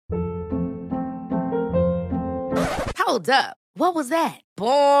Hold up. What was that?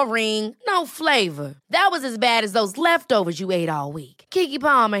 Boring. No flavor. That was as bad as those leftovers you ate all week. Keke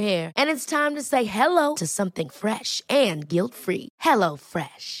Palmer here. And it's time to say hello to something fresh and guilt-free. Hello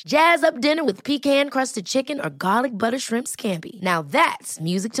Fresh. Jazz up dinner with pecan-crusted chicken or garlic butter shrimp scampi. Now that's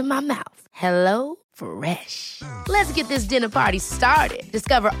music to my mouth. Hello Fresh. Let's get this dinner party started.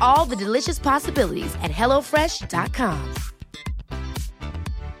 Discover all the delicious possibilities at hellofresh.com.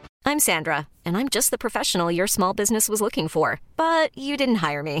 I'm Sandra, and I'm just the professional your small business was looking for. But you didn't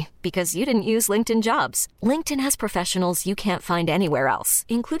hire me because you didn't use LinkedIn Jobs. LinkedIn has professionals you can't find anywhere else,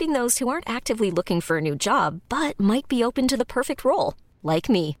 including those who aren't actively looking for a new job, but might be open to the perfect role, like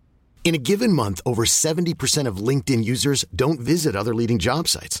me. In a given month, over 70% of LinkedIn users don't visit other leading job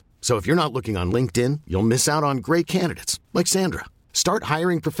sites. So if you're not looking on LinkedIn, you'll miss out on great candidates like Sandra. Start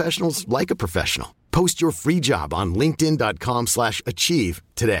hiring professionals like a professional. Post your free job on linkedin.com/achieve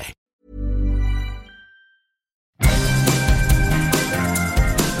today.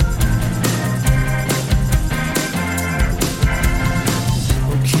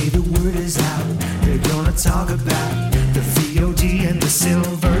 Okay, the word is out. They're gonna talk about the VOD and the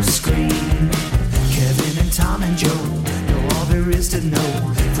silver screen. Kevin and Tom and Joe know all there is to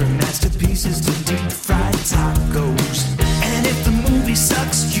know, from masterpieces to deep fried tacos. And if the movie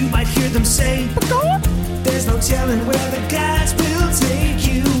sucks, you might hear them say, there's no telling where the guys will take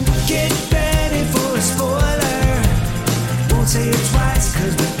you. Get ready for a spoiler. Won't say it twice,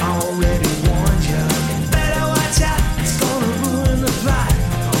 cause we already warned you. Better watch out, it's gonna ruin the plot.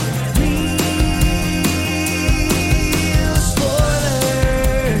 Real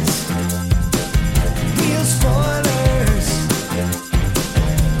spoilers. Real spoilers.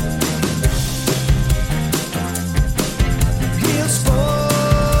 Real spoilers.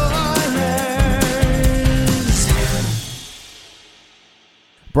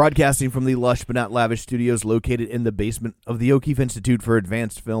 Broadcasting from the lush but not lavish studios located in the basement of the O'Keefe Institute for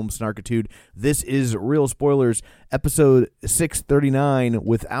Advanced Film Snarkitude, this is Real Spoilers, episode 639,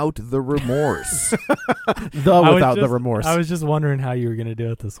 Without the Remorse. Without the remorse. I was just wondering how you were going to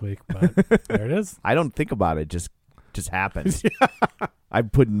do it this week, but there it is. I don't think about it, just happens. I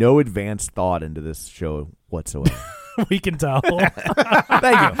put no advanced thought into this show whatsoever. We can tell.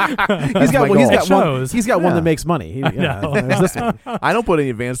 Thank you. He's got one that makes money. There's this one. I don't put any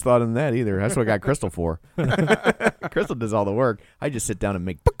advanced thought in that either. That's what I got Crystal for. Crystal does all the work. I just sit down and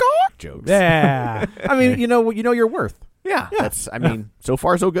make jokes. Yeah. I mean, you know your worth. Yeah. That's, I mean, so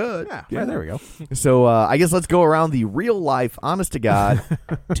far so good. Yeah, there we go. So I guess let's go around the real life, honest to God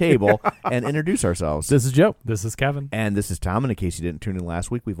table and introduce ourselves. This is Joe. This is Kevin. And this is Tom. And in case you didn't tune in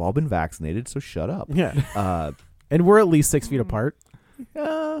last week, we've all been vaccinated, so shut up. Yeah. And we're at least 6 feet apart.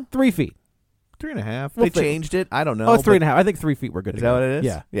 3 feet. 3.5. We'll They changed it. I don't know. Oh, it's 3.5. I think 3 feet we're good. Is that what it is?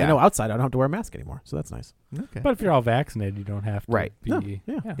 Yeah. Yeah. I know outside I don't have to wear a mask anymore, so that's nice. Okay. But if you're all vaccinated, you don't have to Right. be.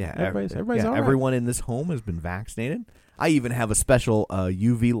 Yeah. Everybody's all right. Everyone in this home has been vaccinated. I even have a special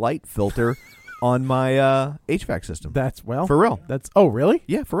UV light filter on my HVAC system. That's for real. Oh, really?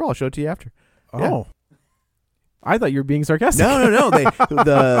 Yeah, for real. I'll show it to you after. Oh. Yeah. I thought you were being sarcastic. No.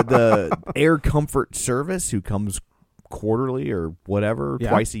 The Air Comfort Service, who comes quarterly or whatever,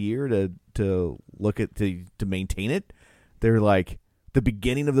 twice a year to look at to maintain it. They're like, the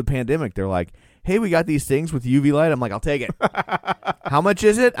beginning of the pandemic, they're like, hey, we got these things with UV light. I'm like, I'll take it. How much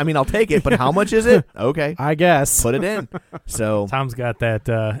is it? I mean, I'll take it, but how much is it? Okay. I guess. Put it in. So Tom's got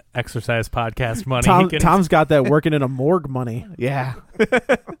that exercise podcast money. Tom's got that working in a morgue money. Yeah.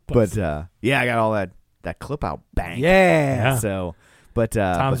 But I got all that clip out bank. Yeah. So, but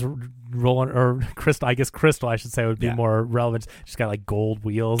Tom's rolling, or Crystal, I guess Crystal, I should say, would be more relevant. She's got like gold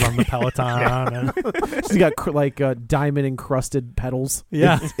wheels on the Peloton. She's got diamond encrusted pedals.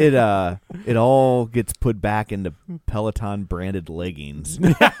 Yeah. It all gets put back into Peloton branded leggings.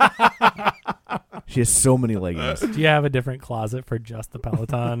 She has so many leggings. Do you have a different closet for just the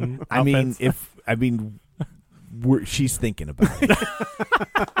Peloton outfits? She's thinking about it.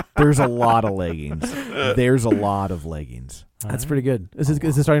 There's a lot of leggings. That's pretty good. Is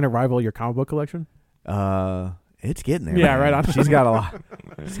this starting to rival your comic book collection? It's getting there. Yeah, man. right on. She's got a lot.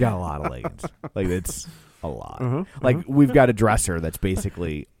 She's got a lot of leggings. Like, it's a lot. We've got a dresser that's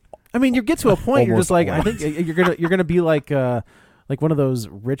basically. I mean, you get to a point you're just like, I almost think you're gonna be like one of those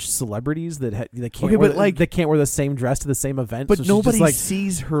rich celebrities that can't they can't wear the same dress to the same event. But so nobody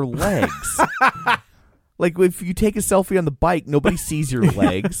sees her legs. Like, if you take a selfie on the bike, nobody sees your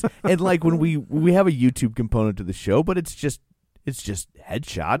legs. And like when we have a YouTube component to the show, but it's just it's just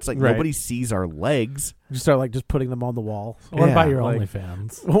headshots. Like nobody sees our legs. You start just putting them on the wall. What about your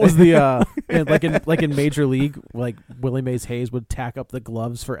OnlyFans? What was the in Major League, like Willie Mays Hayes would tack up the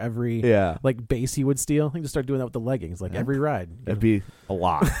gloves for every base he would steal. He just start doing that with the leggings, every ride. That'd be a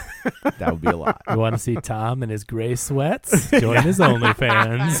lot. That would be a lot. You want to see Tom in his gray sweats? Join his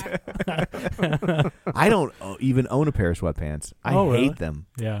OnlyFans. I don't even own a pair of sweatpants. I hate them.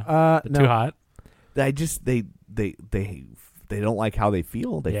 Yeah, too hot. I just they don't like how they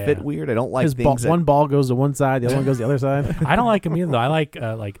feel. They fit weird. I don't like things. One ball goes to one side, the other one goes to the other side. I don't like them either, though. I like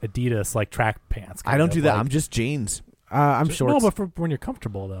Adidas, like track pants. I don't do that. I'm just jeans. I'm shorts. No, but for when you're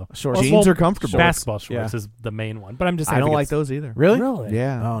comfortable, though. Shorts. Jeans are comfortable. Basketball shorts is the main one. But I'm just saying I don't like those either. Really?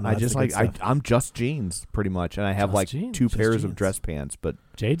 Yeah. Oh, no, I just I'm just jeans, pretty much. And I have two pairs of dress pants. But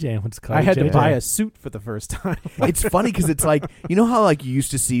JJ, what's called? I had to buy a suit for the first time. It's funny because it's like, you know how you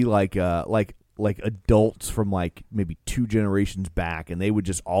used to see like adults from maybe 2 generations back, and they would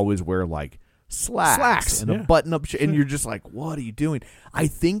just always wear slacks and a button-up shirt, and you're just like, what are you doing? I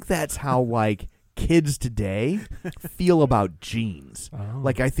think that's how kids today feel about jeans.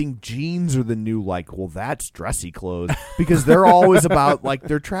 I think jeans are the new that's dressy clothes, because they're always about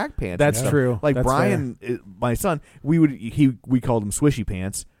their track pants. That's true. That's Brian, my son, we called him swishy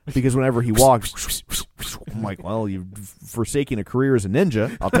pants, because whenever he walks, I'm like, well, you're forsaking a career as a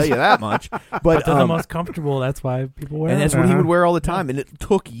ninja, I'll tell you that much. But they're the most comfortable. That's why people wear them. And that's what he would wear all the time. And it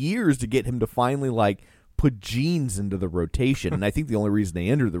took years to get him to finally put jeans into the rotation. And I think the only reason they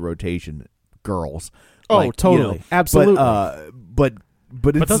entered the rotation, girls. Totally. Absolutely. But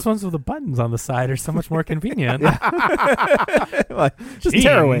those ones with the buttons on the side are so much more convenient. Just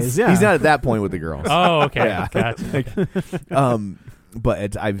tearaways. Yeah. He's not at that point with the girls. Oh, okay. Yeah. Gotcha.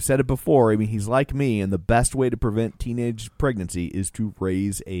 But I've said it before. I mean, he's like me, and the best way to prevent teenage pregnancy is to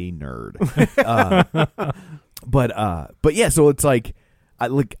raise a nerd. But yeah. So it's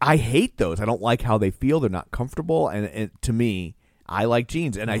I hate those. I don't like how they feel. They're not comfortable, and to me, I like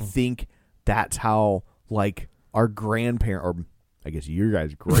jeans, and I think that's how our grandparents, or I guess your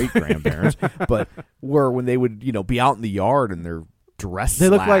guys' great grandparents, but were when they would be out in the yard and they're dressed. They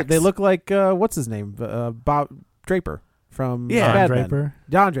look like what's his name, Bob Draper. From Don Draper.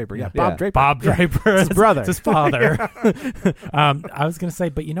 Don Draper, yeah. Bob Draper. Bob Draper. His brother. It's his father. I was going to say,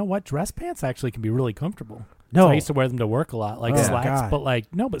 but you know what? Dress pants actually can be really comfortable. No. So I used to wear them to work a lot, slacks. God.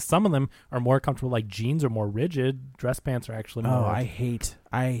 But but some of them are more comfortable. Jeans are more rigid. Dress pants are actually more. I hate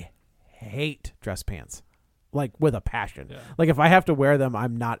dress pants. With a passion. Yeah. If I have to wear them,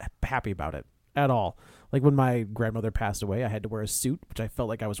 I'm not happy about it at all. When my grandmother passed away, I had to wear a suit, which I felt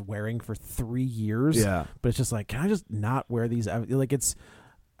like I was wearing for 3 years. Yeah. But it's just can I just not wear these? I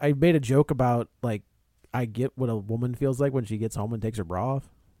made a joke about, I get what a woman feels like when she gets home and takes her bra off.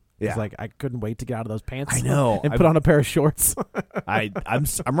 Yeah. It's I couldn't wait to get out of those pants. I know. And put on a pair of shorts.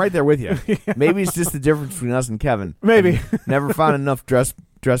 I'm right there with you. Maybe it's just the difference between us and Kevin. Maybe. Never found enough dress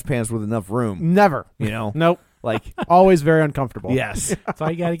pants with enough room. Never. Nope. Always very uncomfortable. Yes. That's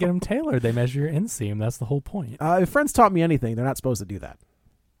why you got to get them tailored. They measure your inseam. That's the whole point. If friends taught me anything, they're not supposed to do that.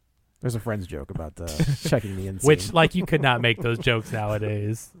 There's a Friends joke about checking the inseam. Which, you could not make those jokes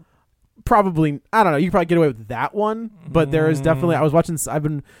nowadays. Probably, I don't know. You could probably get away with that one, but there is definitely. I've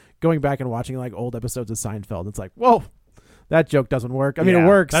been going back and watching old episodes of Seinfeld. It's whoa, that joke doesn't work. I mean, it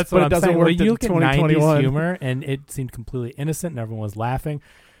works, but it doesn't work in 2021. 90s humor, and it seemed completely innocent, and everyone was laughing.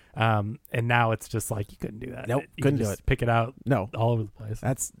 And now it's just you couldn't do that. Nope, you couldn't do it. Pick it out. No, all over the place.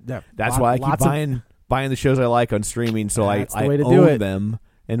 That's why I keep buying the shows I like on streaming. So I own them,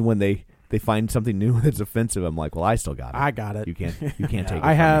 and when they find something new that's offensive, I'm like, well, I still got it. I got it. You can't take it.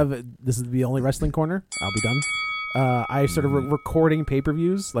 I have. This is the only wrestling corner. I'll be done. I started recording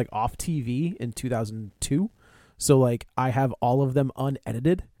pay-per-views off TV in 2002. So I have all of them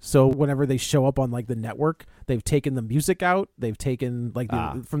unedited. So whenever they show up on the network, they've taken the music out. They've taken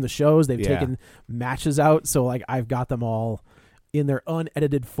from the shows. They've taken matches out. So I've got them all in their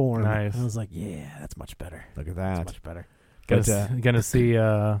unedited form. Nice. And I was like, yeah, that's much better. Look at that. That's much better. Gonna see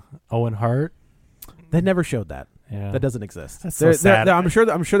Owen Hart. They never showed that. Yeah. That doesn't exist. That's so sad. I'm sure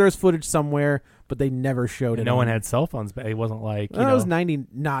there's footage somewhere, but they never showed it. No one had cell phones, but it wasn't it was 90.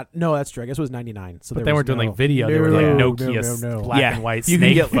 No, that's true. I guess it was 99. So but they weren't doing video. They were Nokia black and white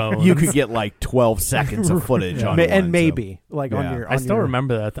snake phones. You could get 12 seconds of footage on and one, maybe on your. I still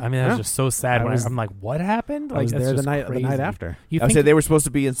remember that. I mean, that was just so sad. I'm like, what happened? I was there the night after. I said they were supposed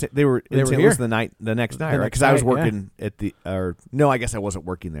to be in. They were in St. Louis the next night, right? Because I was working at the. No, I guess I wasn't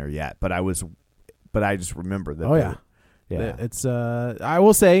working there yet, but I was. But I just remember that. Oh yeah. Yeah. It's I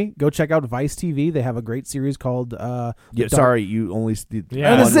will say, go check out Vice TV. They have a great series called Sorry, you only.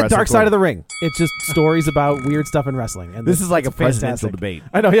 Yeah. this is it, Dark Side of the Ring. It's just stories about weird stuff in wrestling. And This is like a it's presidential fantastic. debate.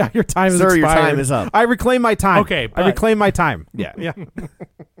 I know. Yeah, your time is Sir, your expired. time is up. I reclaim my time. Okay, I reclaim my time. Yeah. Yeah.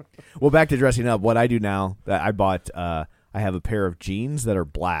 Well, back to dressing up. What I do now that I bought, I have a pair of jeans that are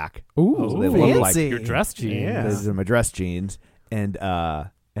black. Ooh, So they look like fancy. Your dress jeans. Yeah. These are my dress jeans, and I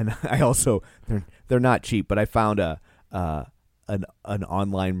also they're not cheap, but I found an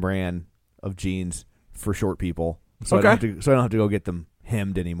online brand of jeans for short people, so I don't have to go get them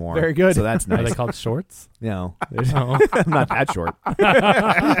hemmed anymore. Very good. So that's Are they nice. called shorts? No, Oh. I'm not that short.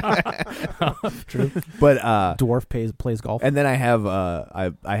 True. But Dwarf plays golf. and then I have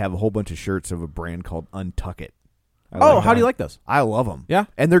I have a whole bunch of shirts of a brand called Untuck It. How do you like those? I love them. Yeah.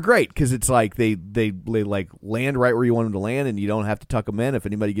 And they're great because it's like they like land right where you want them to land, and you don't have to tuck them in. If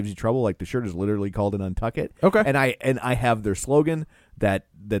anybody gives you trouble, like the shirt is literally called an Untuck It. Okay. And I have their slogan that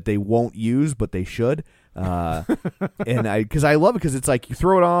they won't use, but they should. Because I love it because it's like you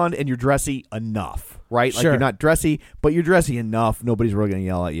throw it on and you're dressy enough, right? Like Sure. you're not dressy, but you're dressy enough. Nobody's really gonna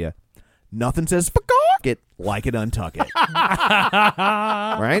yell at you. Nothing says "fuck it" like it Untuck It,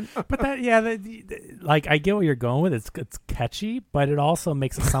 right? But like I get what you're going with. It's catchy, but it also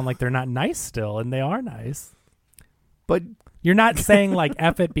makes it sound like they're not nice still, and they are nice. But You're not saying like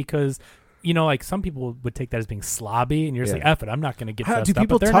F it because, like some people would take that as being slobby, and you're just Yeah. like F it. I'm not going to get dressed Do up.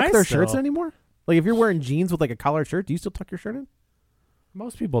 people but they're tuck nice their still. shirts anymore? Like if you're wearing jeans with like a collared shirt, do you still tuck your shirt in?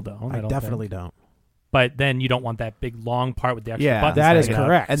 Most people don't. I don't definitely think. don't. But then you don't want that big long part with the extra Yeah, buttons. that is hanging out.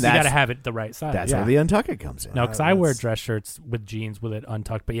 correct. And So you got to that's- have it the right size. that's Yeah. where the Untuck It comes in. No, because I wear that's- dress shirts with jeans with it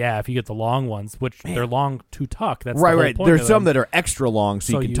untucked. But yeah, if you get the long ones, which they're long to tuck, that's Right, the whole right. point There's of some them. that are extra long,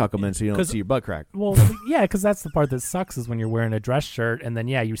 so, So you can you- tuck them in, so you don't 'cause- see your butt crack. Well, yeah, because that's the part that sucks is when you're wearing a dress shirt and then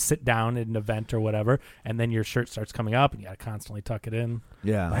you sit down at an event or whatever, and then your shirt starts coming up and you got to constantly tuck it in.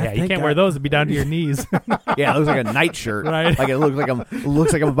 Yeah, But yeah, you think can't wear those; it'd be down to your knees. yeah. It looks like a night shirt. Right. Like it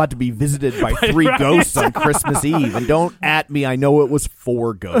looks like I'm about to be visited by 3 Right. ghosts on Christmas Eve. And don't at me. I know it was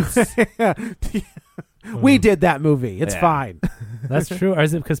 4 ghosts. We did that movie. It's Yeah. fine. That's true. Or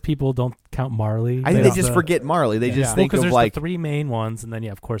is it because people don't count Marley? I think they just forget Marley. They just think because of there's like the 3 main ones, and then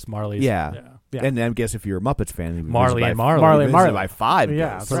of course Marley's. Yeah. Yeah. And I guess if you're a Muppets fan, you'd be Marley visited and by- Marley. Marley visited and Marley. by 5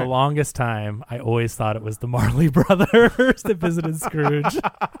 Yeah, ghosts. For the longest time, I always thought it was the Marley brothers that visited Scrooge.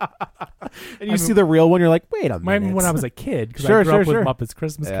 And you see the real one, you're like, wait a minute. When I was a kid, because Sure, I grew sure, up with sure. Muppets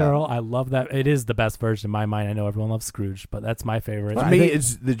Christmas Yeah. Carol. I love that. It is the best version in my mind. I know everyone loves Scrooge, but that's my favorite. To I me, think-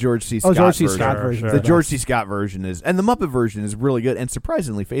 it's the George C. Scott George C. version. Scott Sure, version. sure. The George C. Scott version is, and the Muppet version is really good and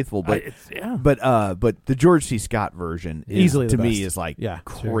surprisingly faithful. But but the George C. Scott version is, Easily the to me best. is like Yeah,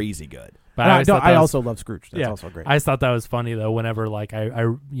 crazy good. But And always thought I that was- also love Scrooge. That's also great. I just thought that was funny though. Whenever like I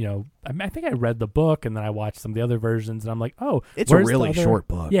think I read the book and then I watched some of the other versions and I'm like, oh, It's a where's the really other- short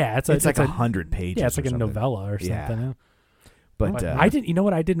book. Yeah, it's like a 100 pages. Yeah, it's like or a something. novella or Yeah. something. Yeah. But I didn't. You know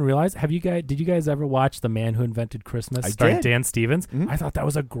what I didn't realize? Did you guys ever watch The Man Who Invented Christmas I starring did. Dan Stevens? Mhm. I thought that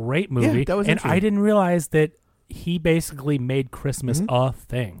was a great movie. that was and interesting. I didn't realize that he basically made Christmas a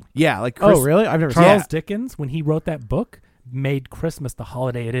thing. Yeah, like Oh, really? I've never seen Charles it. Dickens, when he wrote that book, made Christmas the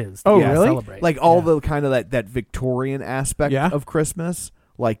holiday it is. Oh, to really? Celebrate. like all Yeah. the kind of that Victorian aspect Yeah. of Christmas,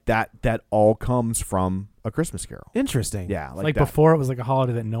 like that all comes from A Christmas Carol. Interesting. Yeah, like that. before it was like a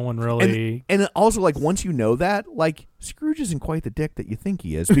holiday that no one really. And also, like, once you know that, like, Scrooge isn't quite the dick that you think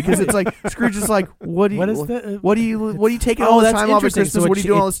he is, because it's like Scrooge is like, what do you taking all the time off at interesting. Christmas? So What are you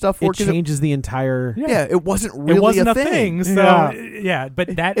doing all this stuff for? It 'Cause changes the entire. yeah, it wasn't really it wasn't a a thing. So Yeah. yeah, but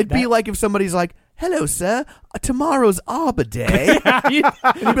It'd be like if somebody's like, "Hello, sir. Tomorrow's Arbor Day," and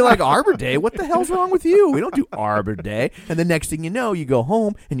you'd be like, "Arbor Day? What the hell's wrong with you? We don't do Arbor Day." And the next thing you know, you go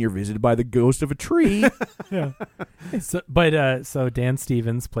home and you're visited by the ghost of a tree. yeah. So Dan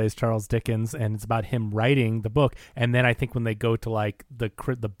Stevens plays Charles Dickens, and it's about him writing the book. And then I think when they go to like the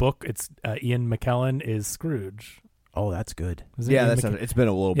book, it's Ian McKellen is Scrooge. Oh, that's good. Is it Yeah, Ian that's it's been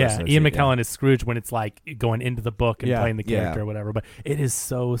a little bit. Yeah, since Ian it- McKellen is Scrooge when it's like going into the book and Yeah. playing the character Yeah. or whatever. But it is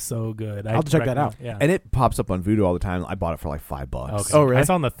so good. I'll have to check that out. Yeah. And it pops up on Voodoo all the time. I bought it for like $5. Okay. Oh, really? I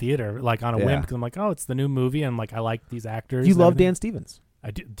saw it in the theater, like on a Yeah. whim, because I'm like, oh, it's the new movie, and like I like these actors. You and love everything. Dan Stevens.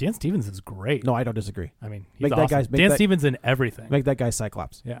 I do. Dan Stevens is great. No, I don't disagree. I mean, he's Make that awesome. guy's- make Dan that- Stevens in everything. Make that guy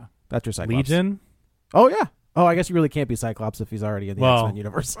Cyclops. Yeah. That's your Cyclops. Legion. Oh, yeah. Oh, I guess you really can't be Cyclops if he's already in the Well, X-Men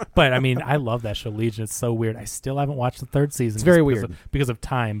universe. But I mean, I love that show, Legion. It's so weird. I still haven't watched the 3rd season. It's very just because weird. because of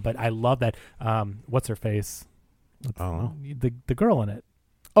time. But I love that. What's her face? I don't know. The girl in it,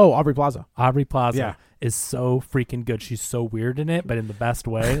 Oh, Aubrey Plaza. Aubrey Plaza, Yeah. is so freaking good. She's so weird in it, but in the best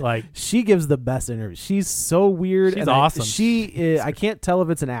way. Like She gives the best interviews. She's so weird. She's and awesome. I can't tell if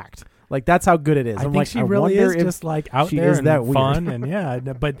it's an act. Like that's how good it is. I I'm think like, she I really wonder is if just like out she there is and that weird. fun, and yeah.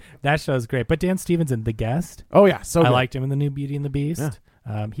 But that show's great. But Dan Stevens in The Guest, Oh yeah, so I good. liked him in The New Beauty and the Beast.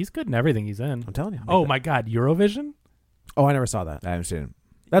 He's good in everything he's in. I'm telling you. Oh my God, Eurovision! Oh, I never saw that. I haven't seen it.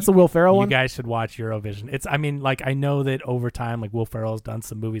 That's the Will Ferrell You one. guys should watch Eurovision. It's, I mean, like I know that over time, like Will Ferrell's done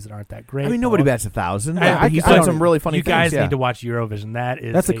some movies that aren't that great. I mean, nobody bats 1,000. I- He's I done don't- some really funny You things. guys yeah. need to watch Eurovision. That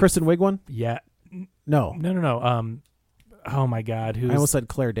is That's the Kristen Wiig one. Yeah. No, No. Oh my God, who's I almost said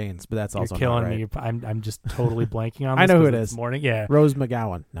Claire Danes, but that's you're also killing not right. me. I'm just totally blanking on. I This know who 'cause it it's is. Morning, yeah. Rose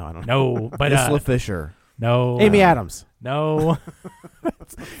McGowan. No, I don't know. No, but Isla Fisher, no. Amy Adams. No,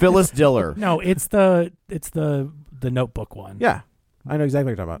 Phyllis Diller. no. It's the Notebook one. Yeah, I know exactly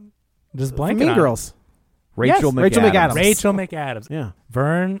what you're talking about. Just From blanking. Mean on Girls. Rachel Yes, Rachel McAdams. Rachel McAdams. Yeah.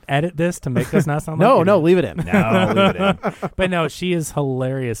 Vern, edit this to make us not sound No, like no, idiots. leave it in. No, leave it in. But no, she is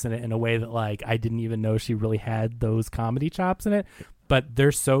hilarious in it in a way that like I didn't even know she really had those comedy chops in it. But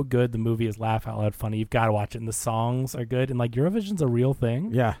they're so good. The movie is laugh out loud funny. You've got to watch it, and the songs are good. And like Eurovision's a real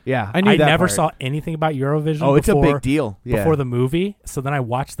thing. Yeah, Yeah. I knew I that never part. saw anything about Eurovision. Oh, it's a before, big deal. Yeah. before the movie. So then I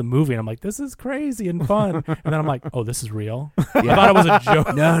watched the movie and I'm like, this is crazy and fun. And then I'm like, oh, this is real. I thought it was a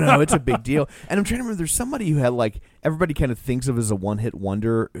joke. No, it's a big deal. And I'm trying to remember. There's somebody who had like everybody kind of thinks of as a one-hit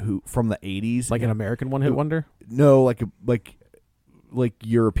wonder who from the '80s, Like an American one-hit wonder. no, like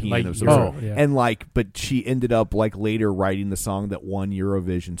European Like of some Europe, sort. yeah. And like, but she ended up like later writing the song that won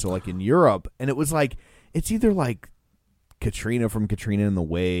Eurovision. So like in Europe, and it was like it's either like Katrina from Katrina and the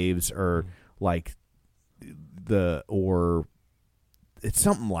Waves, or like or it's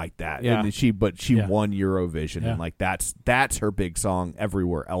something like that. Yeah. And she Yeah. won Eurovision, Yeah. and like that's her big song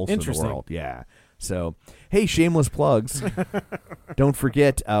everywhere else in the Interesting. world. Yeah. So, hey, shameless plugs. Don't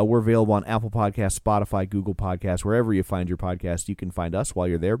forget, we're available on Apple Podcasts, Spotify, Google Podcasts, wherever you find your podcast. You can find us while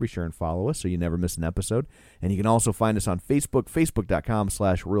you're there. Be sure and follow us so you never miss an episode. And you can also find us on Facebook,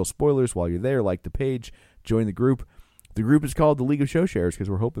 facebook.com/Real Spoilers. While you're there, like the page, join the group. The group is called the League of Show Sharers because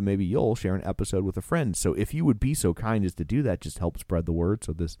we're hoping maybe you'll share an episode with a friend. So if you would be so kind as to do that, just help spread the word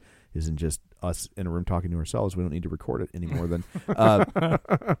so this isn't just us in a room talking to ourselves. We don't need to record it anymore than...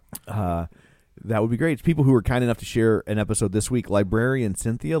 that would be great. It's people who were kind enough to share an episode this week: Librarian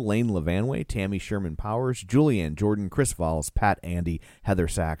Cynthia, Lane Levanway, Tammy Sherman Powers, Julianne Jordan, Chris Valls, Pat Andy, Heather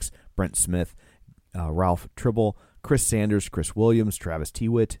Sachs, Brent Smith, Ralph Tribble, Chris Sanders, Chris Williams, Travis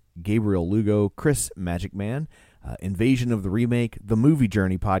Tewitt, Gabriel Lugo, Chris Magic Man, Invasion of the Remake, The Movie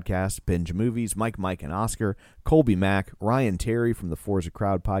Journey Podcast, Binge Movies, Mike and Oscar, Colby Mack, Ryan Terry from the Forza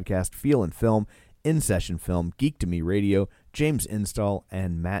Crowd Podcast, Feel and Film, In Session Film, Geek to Me Radio, James Install,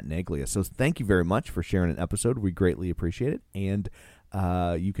 and Matt Neglia. So thank you very much for sharing an episode. We greatly appreciate it. And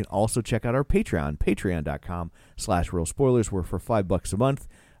you can also check out our Patreon, patreon.com/Real Spoilers, where for $5 a month,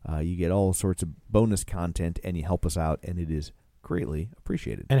 you get all sorts of bonus content and you help us out, and it is greatly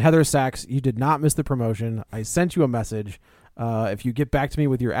appreciated. And Heather Sachs, you did not miss the promotion. I sent you a message. If you get back to me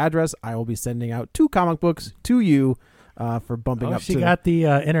with your address, I will be sending out 2 comic books to you for bumping up. She to got the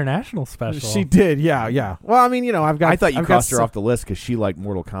international special. She did, yeah. Well, I mean, I've got. I thought you I've crossed got her off the list because she liked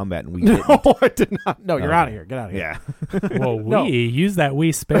Mortal Kombat and we No, didn't. I did not. No, you're Okay. out of here. Get out of here. Yeah. Whoa, No. use that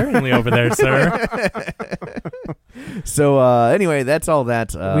we sparingly over there, sir. So anyway, that's all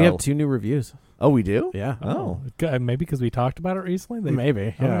that. We have 2 new reviews. Oh, we do? Yeah. Oh. Maybe because we talked about it recently.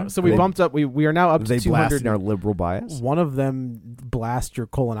 Maybe. Yeah. Okay. So we They- bumped up. We are now up They to blasted 200. our liberal bias. One of them blast your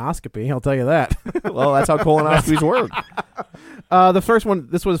colonoscopy. I'll tell you that. Well, that's how colonoscopies work. The first one,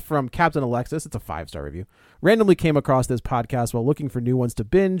 this was from Captain Alexis. It's a 5-star review. Randomly came across this podcast while looking for new ones to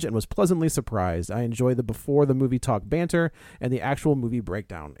binge and was pleasantly surprised. I enjoy the before the movie talk banter and the actual movie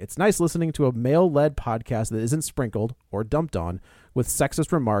breakdown. It's nice listening to a male-led podcast that isn't sprinkled or dumped on with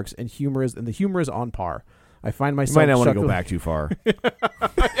sexist remarks and the humor is on par. I find You myself might not want to go chuckling- back too far.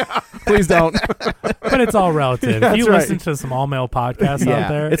 Please don't. But it's all relative. If That's you right. listen to some all male podcasts Yeah, out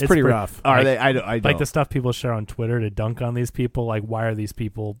there, it's pretty rough. Are Like- they? I don't. Like the stuff people share on Twitter to dunk on these people. Like, why are these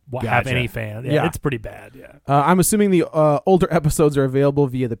people have Gotcha. any fan? Yeah, Yeah. it's pretty bad. Yeah. I'm assuming the older episodes are available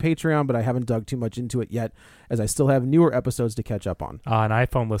via the Patreon, but I haven't dug too much into it yet, as I still have newer episodes to catch up on. An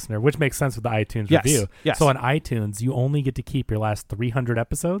iPhone listener, which makes sense with the iTunes Yes, review. yes. So on iTunes, you only get to keep your last 300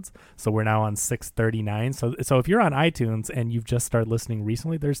 episodes. So we're now on 639. So if you're on iTunes and you've just started listening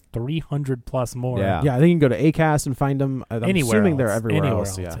recently, there's 300 plus more. Yeah. Yeah, I think you can go to Acast and find them. I'm Anywhere assuming else. they're everywhere Anywhere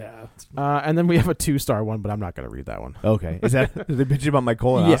else. Yeah. yeah. And then we have a 2-star one, but I'm not going to read that one. Okay. Is that? Did they bitch about my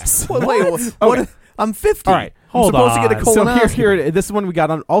colonoscopy? Yes. Wait. Okay. I'm 50. All right, I'm hold supposed to get a on. So colonoscopy. here, this one we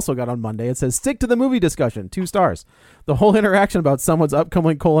also got on Monday. It says, stick to the movie discussion, 2 stars. The whole interaction about someone's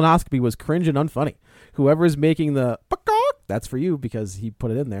upcoming colonoscopy was cringe and unfunny. Whoever is making the, that's for you because he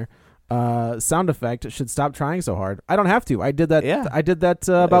put it in there. sound effect should stop trying so hard. I don't have to. I did that. Yeah. I did that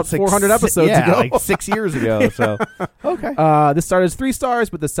about It's like 400 episodes ago. like 6 years ago. So okay. This started as 3 stars,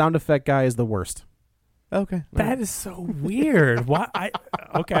 but the sound effect guy is the worst. Okay. That is so weird. Why?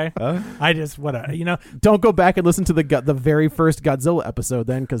 Okay. I just Don't go back and listen to the very first Godzilla episode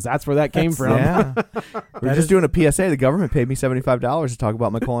then, because that's where that came from. Yeah. We're just doing a PSA. The government paid me $75 to talk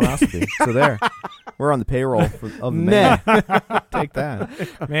about my colonoscopy. So there. We're on the payroll of the man. Take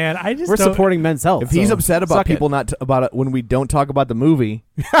that. Man, I just We're don't- supporting Men's Health. If he's so upset about suck it. people not about it when we don't talk about the movie,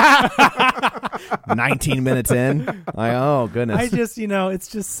 19 minutes in, like, oh goodness. I just, it's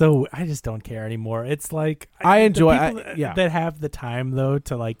just so. I just don't care anymore. It's like I enjoy- the people yeah. that have the time though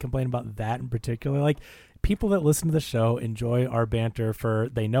to like complain about that in particular. Like people that listen to the show enjoy our banter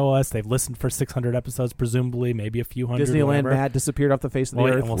they know us. They've listened for 600 episodes, presumably, maybe a few hundred. Disneyland whatever. Matt disappeared off the face of the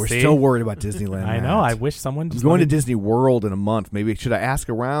Well, earth. and we'll We're see. still worried about Disneyland. I know. Matt. I wish someone I'm just going to let me- Disney World in a month. Maybe should I ask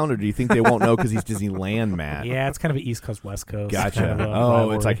around, or do you think they won't know because he's Disneyland, Matt? Yeah, it's kind of an East Coast, West Coast. Gotcha. kind of a Oh,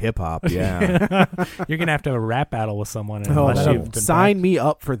 rivalry. it's like hip hop. Yeah. You're gonna have to have a rap battle with someone. Oh, Unless no. you've been Sign me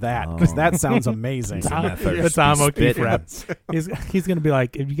up for that, because Oh. that sounds amazing. Some of that The thirst Tom be O'Keefe spitting. rap. He's gonna be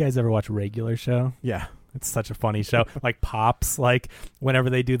like, have you guys ever watched Regular Show? Yeah. It's such a funny show. Like Pops, like whenever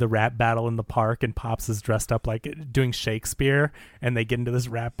they do the rap battle in the park, and Pops is dressed up like doing Shakespeare, and they get into this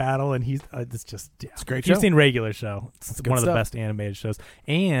rap battle, and he's it's just it's a great If you've show. seen Regular Show, it's good one of the stuff. best animated shows.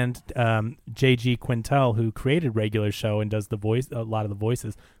 And J.G. Quintel, who created Regular Show and does the voice, a lot of the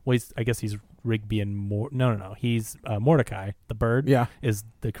voices. Well, I guess he's Rigby and no. He's Mordecai, the bird. Yeah. Is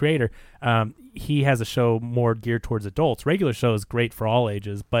the creator. He has a show more geared towards adults. Regular Show is great for all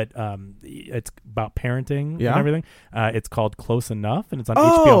ages, but it's about parenting Yeah. and everything. It's called Close Enough, and it's on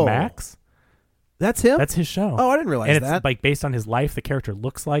Oh. HBO Max. That's him? That's his show. Oh, I didn't realize and it's that. like based on his life. The character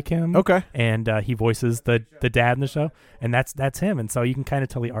looks like him. Okay. And he voices the dad in the show, and that's him. And so you can kind of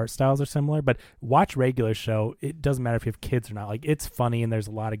tell the art styles are similar. But watch Regular Show. It doesn't matter if you have kids or not. Like it's funny, and there's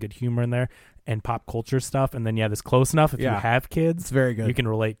a lot of good humor in there and pop culture stuff. And then this Close Enough. If you have kids, It's very good. you can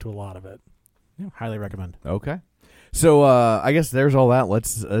relate to a lot of it. Highly recommend. Okay. So I guess there's all that.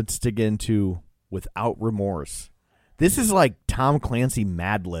 Let's dig into Without Remorse. This is like Tom Clancy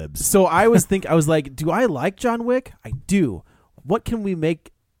Mad Libs. So I was like, do I like John Wick? I do. What can we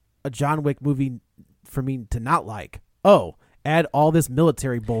make a John Wick movie for me to not like? Oh, add all this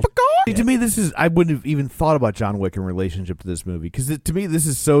military bullshit. To me, I wouldn't have even thought about John Wick in relationship to this movie, because to me, this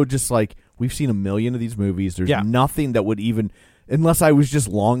is so just like, we've seen a million of these movies. There's nothing that would even, unless I was just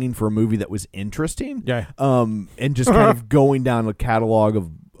longing for a movie that was interesting, and just kind of going down a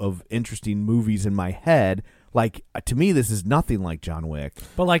catalog of interesting movies in my head. Like, to me, this is nothing like John Wick.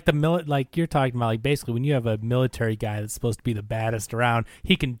 But like like you're talking about, like basically when you have a military guy that's supposed to be the baddest around,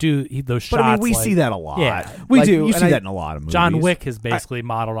 he can do those shots. But I mean, we like- see that a lot. Yeah, we do, You and see that in a lot of movies. John Wick is basically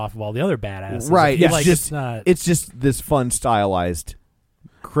modeled off of all the other badasses. Right. Yeah, It's like, just not. it's just this fun, stylized,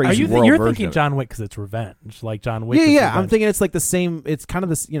 crazy Are you world you're version thinking of it. John Wick because it's revenge, like John Wick. is Yeah. revenge. I'm thinking it's like the same. It's kind of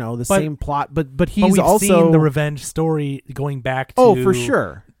this, the same plot, but he's But we've also seen the revenge story going back to. Oh, for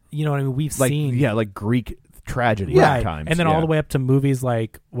sure. You know what I mean? We've like seen like Greek tragedy right, at times. and then all the way up to movies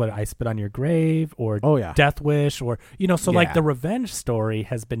like I Spit on Your Grave or Oh, yeah. Death Wish, or so like Yeah. the revenge story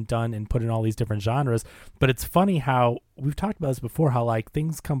has been done and put in all these different genres. But it's funny how we've talked about this before, how like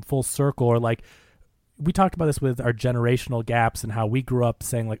things come full circle, or like we talked about this with our generational gaps and how we grew up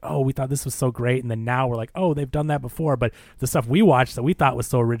saying like, oh, we thought this was so great, and then now we're like, oh, they've done that before. But the stuff we watched that we thought was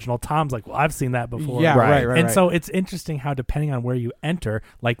so original, Tom's like, well, I've seen that before. Yeah, right. And so it's interesting how depending on where you enter,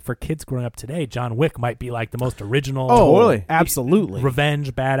 like for kids growing up today, John Wick might be like the most original, totally, absolutely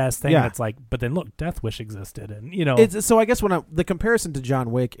revenge badass thing. Yeah. That's like, but then look, Death Wish existed, and It's so I guess the comparison to John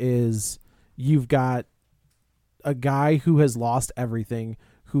Wick is you've got a guy who has lost everything,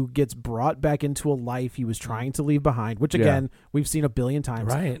 who gets brought back into a life he was trying to leave behind, which again we've seen a billion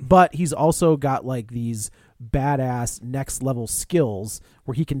times. Right. But he's also got like these badass next level skills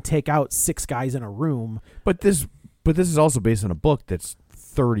where he can take out 6 guys in a room. But this is also based on a book that's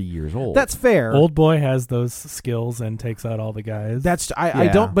 30 years old. That's fair. Old Boy has those skills and takes out all the guys. I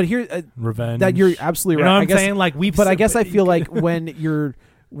don't. But here, revenge. that you're absolutely You right. know what I I'm guess, saying? Like but I guess I feel like when we're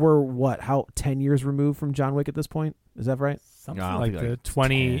 10 years removed from John Wick at this point. Is that right? something No, I don't like think the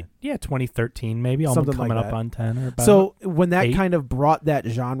like 2013 maybe. Almost Something coming like up that. on 10 or about. So when that 8. kind of brought that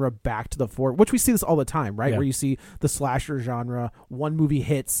genre back to the fore, which we see this all the time, right? Yeah. Where you see the slasher genre, one movie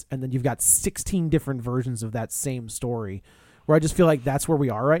hits, and then you've got 16 different versions of that same story. Where I just feel like that's where we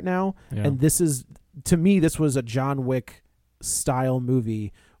are right now. Yeah. And this is, to me, this was a John Wick style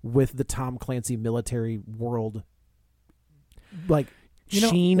movie with the Tom Clancy military world, like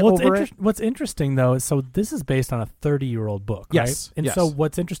sheen over it. What's interesting though is so this is based on a 30-year-old book, Yes, right? And yes. so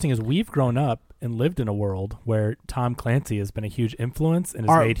what's interesting is we've grown up and lived in a world where Tom Clancy has been a huge influence and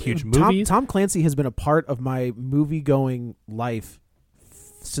has made huge movies. Tom Clancy has been a part of my movie-going life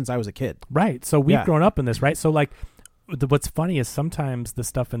since I was a kid. Right. So we've grown up in this, right? So like what's funny is sometimes the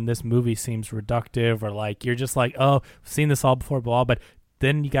stuff in this movie seems reductive or like you're just like, oh, I've seen this all before, blah, but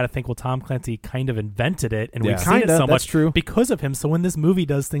then you got to think, well, Tom Clancy kind of invented it, and we've seen it so much because of him. So when this movie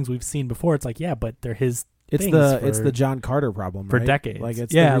does things we've seen before, it's like, yeah, but they're his. It's the John Carter problem for right? decades. Like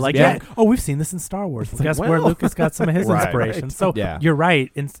it's oh, we've seen this in Star Wars. Well, guess where Lucas got some of his inspiration. Right. So you're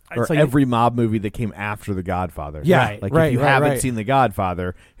right. Or so every mob movie that came after The Godfather. Yeah, like if you haven't seen The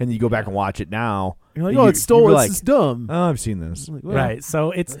Godfather and you go back and watch it now. You're like, it's stolen. Like, it's dumb. Oh, I've seen this. Like, well, right.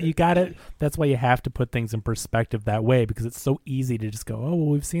 So you got it. That's why you have to put things in perspective that way because it's so easy to just go, oh, well,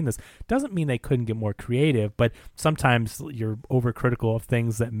 we've seen this. Doesn't mean they couldn't get more creative, but sometimes you're overcritical of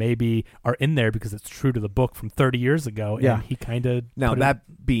things that maybe are in there because it's true to the book from 30 years ago. Yeah. And he kind of. Now,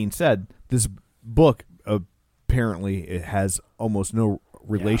 that being said, this book apparently it has almost no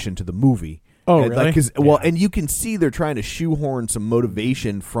relation to the movie. Oh, and, really? And you can see they're trying to shoehorn some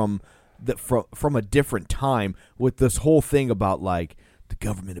motivation from a different time with this whole thing about like the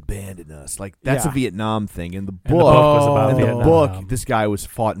government abandoned us. Like that's a Vietnam thing. In the book, was about in Vietnam. the book, this guy was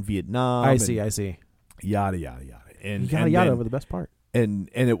fought in Vietnam. I see. Yada yada yada. And yada over the best part. And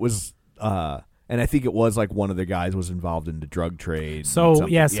it was. And I think it was like one of the guys was involved in the drug trade. So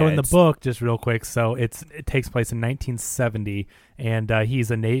in the book, just real quick, so it takes place in 1970, and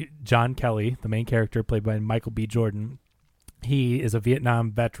he's John Kelly, the main character, played by Michael B. Jordan. He is a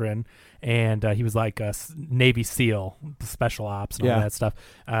Vietnam veteran, and he was like a Navy SEAL, special ops, and all that stuff.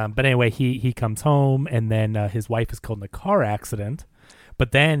 But anyway, he comes home, and then his wife is killed in a car accident.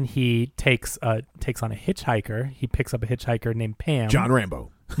 But then he takes on a hitchhiker. He picks up a hitchhiker named Pam. John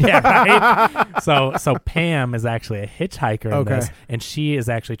Rambo. Yeah, right. So Pam is actually a hitchhiker in this, and she is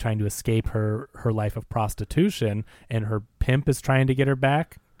actually trying to escape her life of prostitution, and her pimp is trying to get her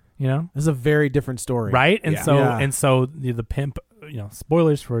back. You know, this is a very different story, right? And so the pimp.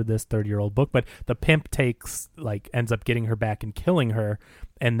 Spoilers for this 30-year-old book, but the pimp ends up getting her back and killing her,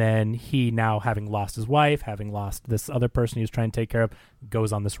 and then he, now having lost his wife, having lost this other person he was trying to take care of,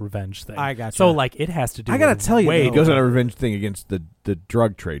 goes on this revenge thing. I gotcha. So it has to do. I gotta tell you, he goes on a revenge thing against the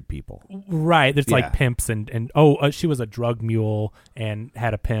drug trade people. Right. There's like pimps and she was a drug mule and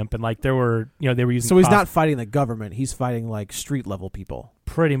had a pimp, and they were they were using. So he's not fighting the government. He's fighting like street level people.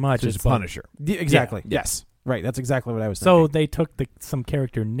 Pretty much. So it's Punisher. Exactly. Yeah. Yes. Right, that's exactly what I was thinking. So they took some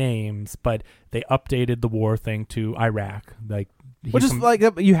character names, but they updated the war thing to Iraq. Which is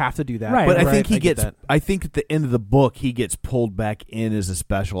you have to do that. Right. But I think I think at the end of the book, he gets pulled back in as a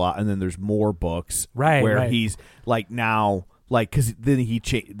special, and then there's more books where he's now, because then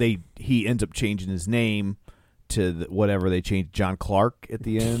he ends up changing his name to whatever they changed, John Clark at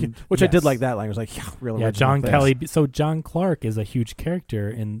the end. Which I did like that line. I was like, really? Yeah, John Kelly. So John Clark is a huge character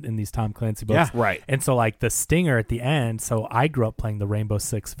in these Tom Clancy books. Yeah, right. And so the stinger at the end, so I grew up playing the Rainbow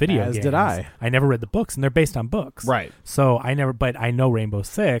Six video games. As did I. I never read the books, and they're based on books. Right. So but I know Rainbow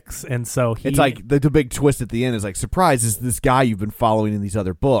Six, and so it's like the big twist at the end is like, surprise, is this guy you've been following in these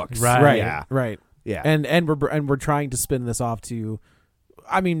other books. Right. Yeah. Right. Yeah. And we're trying to spin this off to,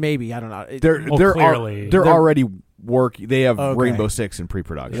 I mean, maybe, I don't know. They're already working. They have Rainbow Six in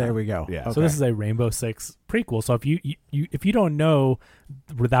pre-production. There we go. Yeah. Okay. So this is a Rainbow Six prequel. So if you don't know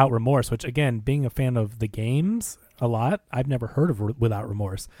Without Remorse, which again, being a fan of the games a lot, I've never heard of Without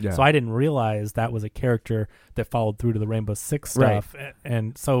Remorse. Yeah. So I didn't realize that was a character that followed through to the Rainbow Six stuff. Right.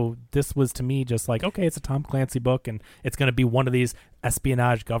 And so this was to me just like, okay, it's a Tom Clancy book, and it's going to be one of these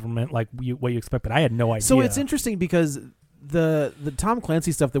espionage government what you expect. But I had no idea. So it's interesting because the Tom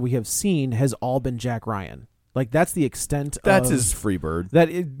Clancy stuff that we have seen has all been Jack Ryan. That's the extent. That's his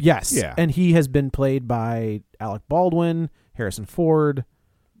Freebird. Yes. Yeah. And he has been played by Alec Baldwin, Harrison Ford,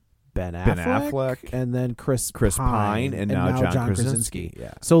 Ben Affleck, and then Chris Pine, and now John Krasinski.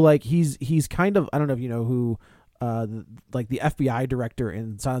 Yeah. So he's kind of, I don't know if you know who the FBI director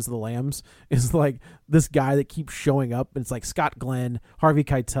in Silence of the Lambs is, this guy that keeps showing up, and it's like Scott Glenn, Harvey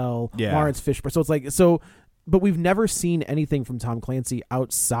Keitel, Lawrence Fishburne. So but we've never seen anything from Tom Clancy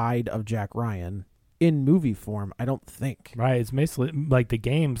outside of Jack Ryan in movie form, I don't think. Right. It's basically the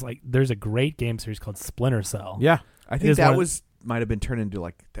games. There's a great game series called Splinter Cell. Yeah. I think that might have been turned into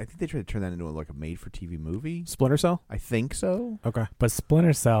I think they tried to turn that into a made-for-TV movie. Splinter Cell? I think so. Okay. But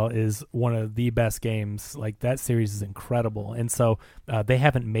Splinter Cell is one of the best games. That series is incredible. And so they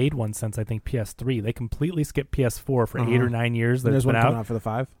haven't made one since, I think, PS3. They completely skipped PS4 for 8 or 9 years. There's one been coming out for the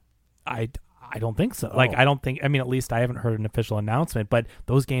 5? I don't think so. Like, I don't think, I mean, at least I haven't heard an official announcement, but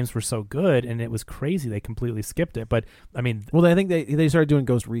those games were so good and it was crazy. They completely skipped it. But I mean, well, I think they started doing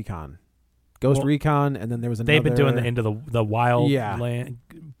Ghost Recon. Recon, and then there was another. They've been doing the Into the Wild Land.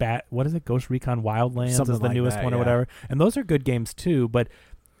 What is it? Ghost Recon Wildlands Something is the like newest that, one or whatever. And those are good games too, but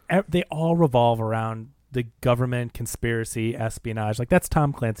they all revolve around the government, conspiracy, espionage. Like, that's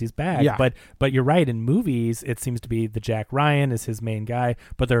Tom Clancy's bag. Yeah. But you're right. In movies, it seems to be the Jack Ryan is his main guy,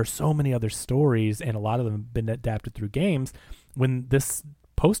 but there are so many other stories, and a lot of them have been adapted through games. When this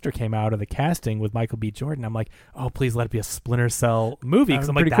poster came out of the casting with Michael B. Jordan, I'm like, oh, please let it be a Splinter Cell movie, because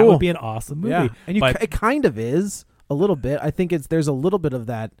I'm like, that would be an awesome movie. Yeah. And it kind of is a little bit. I think there's a little bit of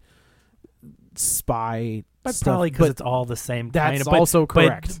that spy but stuff, probably because it's all the same kind of. That's also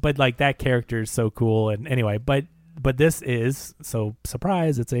correct. But like, that character is so cool. And anyway, but this is, so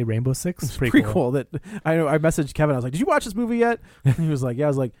surprise, it's a Rainbow Six prequel. That I messaged Kevin. I was like, did you watch this movie yet? And he was like, yeah. I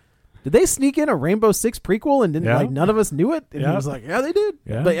was like, did they sneak in a Rainbow Six prequel and didn't like none of us knew it? And he was like, yeah, they did.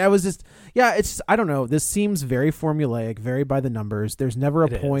 Yeah. But I was just, it's I don't know. This seems very formulaic, very by the numbers. There's never a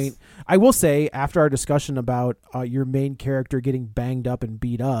point. I will say, after our discussion about your main character getting banged up and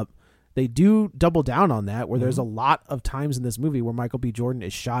beat up, they do double down on that, where there's a lot of times in this movie where Michael B. Jordan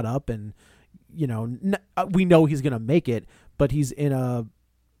is shot up and, we know he's going to make it, but he's in a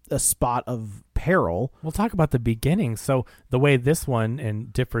spot of peril. We'll talk about the beginning. So the way this one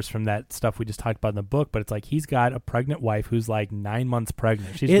differs from that stuff we just talked about in the book, but it's like he's got a pregnant wife who's like 9 months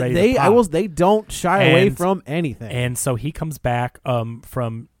pregnant. She's ready to pop. They don't shy away from anything. And so he comes back from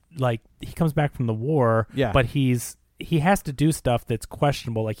the war, but he has to do stuff that's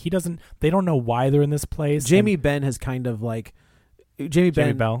questionable. Like, they don't know why they're in this place. Jamie Bell,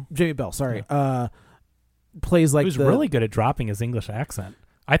 sorry. Yeah. Plays like he was really good at dropping his English accent.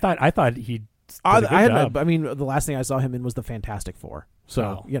 I thought he did a good job. I mean, the last thing I saw him in was the Fantastic Four.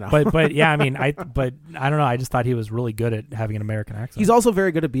 So, But yeah, I mean, I don't know. I just thought he was really good at having an American accent. He's also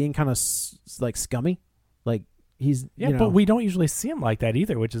very good at being kind of like scummy. Like, he's but we don't usually see him like that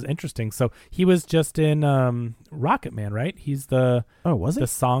either, which is interesting. So he was just in Rocket Man, right? He's the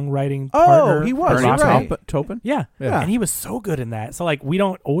songwriting partner. Oh, he was. Bernie Right. Taupin? Yeah, and he was so good in that. So like, we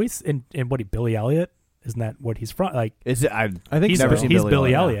don't always in Billy Elliot. Isn't that what he's from? Like, is it? I think he's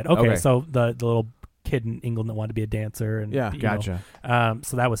Billy Elliot. Yeah. Okay, so the little kid in England that wanted to be a dancer, and gotcha.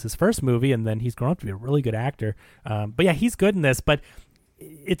 So that was his first movie, and then he's grown up to be a really good actor. But yeah, he's good in this, but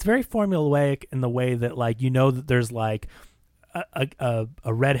it's very formulaic in the way that, like, that there's like a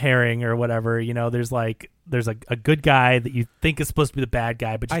red herring or whatever. There's a good guy that you think is supposed to be the bad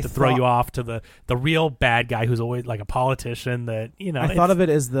guy, but just to throw you off to the real bad guy who's always like a politician. That I thought of it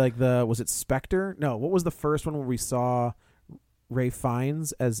as was it Spectre? No, what was the first one where we saw Ray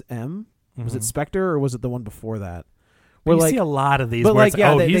Fiennes as M? Was it Spectre, or was it the one before that? Where you see a lot of these, but where like,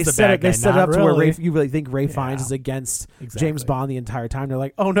 he's the bad guy. They set it up really. to where you really think Ray Fiennes is against James Bond the entire time. They're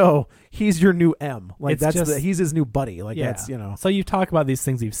like, oh no, he's your new M. Like, he's his new buddy. Like, that's So you talk about these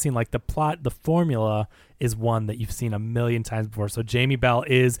things you've seen, like the plot, the formula is one that you've seen a million times before. So Jamie Bell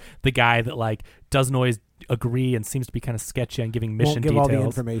is the guy that like doesn't always agree and seems to be kind of sketchy on giving mission details. All the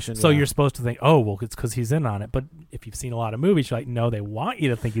information. So you're supposed to think, oh, well, it's because he's in on it. But if you've seen a lot of movies, you're like, no, they want you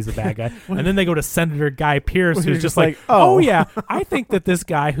to think he's a bad guy. And then they go to Senator Guy Pearce, who's just like, oh yeah, I think that this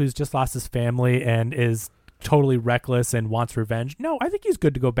guy who's just lost his family and is totally reckless and wants revenge. No, I think he's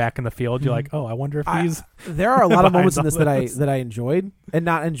good to go back in the field. You're like, oh, I wonder if he's. There are a lot of moments in this that I enjoyed, and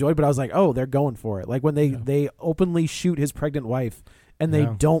not enjoyed, but I was like, oh, they're going for it. Like when they openly shoot his pregnant wife. And they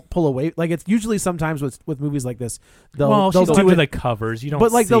don't pull away. Like, it's usually sometimes with movies like this, they'll do it. The covers. You don't.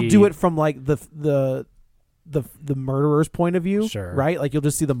 But like they'll do it from like the murderer's point of view, sure, right? Like, you'll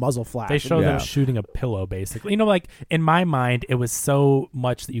just see the muzzle flash. They show them shooting a pillow, basically. Like, in my mind, it was so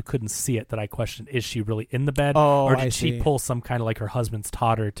much that you couldn't see it that I questioned: is she really in the bed, or did she pull some kind of like her husband's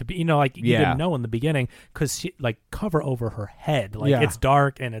taught her to be? Like, you didn't know in the beginning because she like cover over her head, like it's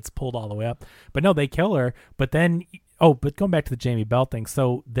dark and it's pulled all the way up. But no, they kill her. But then. Oh, but going back to the Jamie Bell thing,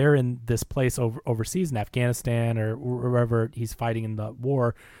 so they're in this place overseas in Afghanistan or wherever he's fighting in the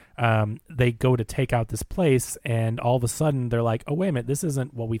war. They go to take out this place, and all of a sudden they're like, "Oh, wait a minute, this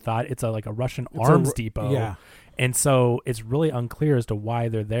isn't what we thought. It's a Russian arms depot." Yeah. And so it's really unclear as to why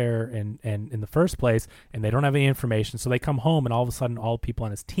they're there and in the first place, and they don't have any information. So they come home, and all of a sudden, all the people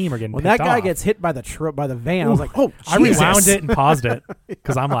on his team are getting picked off. When that guy gets hit by the van, I was like, "Oh, I rewound it and paused it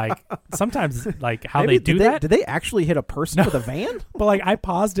because I'm like, sometimes like how Maybe they do that. Did they actually hit a person with a van? But like, I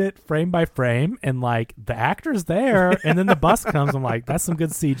paused it frame by frame, and like the actor's there, and then the bus comes. I'm like, that's some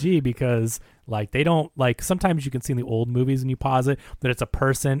good CG because Like they don't like. Sometimes you can see in the old movies when you pause it that it's a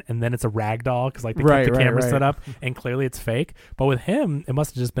person and then it's a rag doll because like they keep the camera set up and clearly it's fake. But with him, it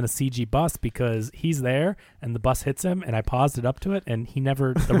must have just been a CG bus because he's there and the bus hits him and I paused it up to it and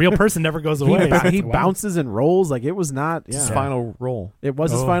the real person never goes away. He bounces and rolls like it was not his final role. It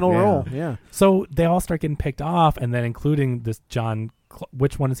was his final role. Yeah. So they all start getting picked off, and then including this John.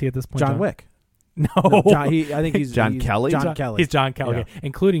 Which one is he at this point? John Wick. No, I think he's John Kelly. John Kelly. He's John Kelly. Yeah. Okay.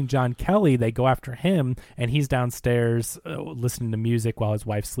 Including John Kelly, they go after him, and he's downstairs listening to music while his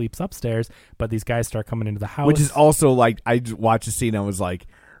wife sleeps upstairs. But these guys start coming into the house, which is also like I watched the scene. I was like,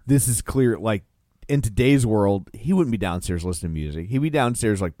 this is clear. Like in today's world, he wouldn't be downstairs listening to music. He'd be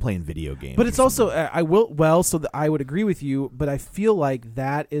downstairs like playing video games. But it's also I would agree with you. But I feel like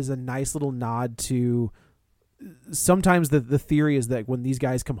that is a nice little nod to. Sometimes the theory is that when these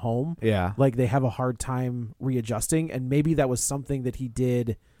guys come home, like they have a hard time readjusting, and maybe that was something that he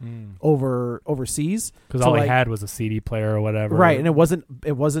did overseas because all he had was a CD player or whatever, right? And it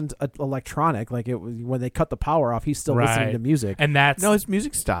wasn't electronic. Like it was when they cut the power off, he's still listening to music, and that's his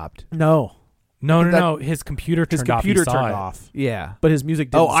music stopped. No. His computer turned off. Yeah, but his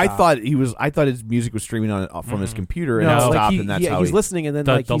music didn't I stop. I thought his music was streaming on from his computer and it stopped, and that's how he's listening, and then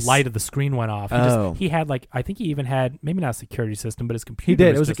the light of the screen went off. He had I think he even had maybe not a security system, but his computer. He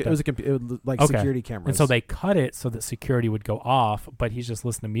did. It was security cameras, and so they cut it so that security would go off, but he's just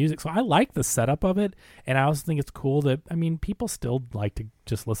listening to music. So I like the setup of it, and I also think it's cool that people still like to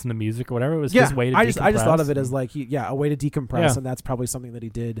just listen to music or whatever. It was his way to decompress. I just thought of it as a way to decompress, and that's probably something that he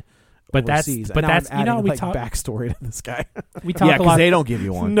did. But that's we talk backstory to this guy. We talk because they don't give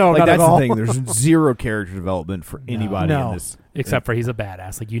you one. No, not that's at all. the thing. There's zero character development for anybody in this, except for he's a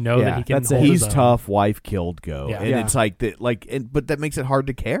badass. Like that he can. Hold he's his tough. Wife killed. Go. Yeah. And it's like that. But that makes it hard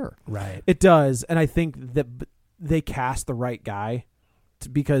to care. Right. It does, and I think that they cast the right guy.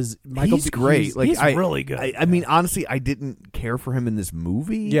 Because he's great. He's really good. I mean, honestly, I didn't care for him in this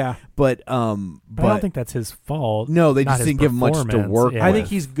movie. Yeah, but I don't think that's his fault. No, they just didn't give him much to work. I think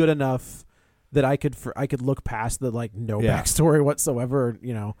he's good enough that I could look past the backstory whatsoever.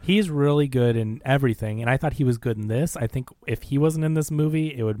 He's really good in everything, and I thought he was good in this. I think if he wasn't in this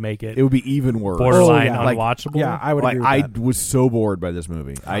movie, it would make it. It would be even worse. Borderline unwatchable. Yeah, I would. Agree with I that. was so bored by this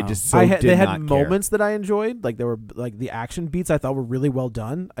movie. I just they had moments that I enjoyed. Like there were the action beats I thought were really well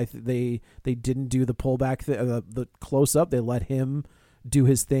done. They didn't do the pullback, the close up. They let him do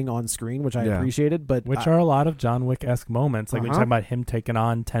his thing on screen, which I appreciated, but which are a lot of John Wick-esque moments. Like when you talk about him taking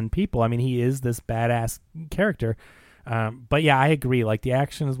on 10 people. I mean, he is this badass character. But yeah, I agree. Like the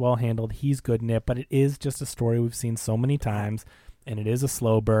action is well handled. He's good in it, but it is just a story we've seen so many times, and it is a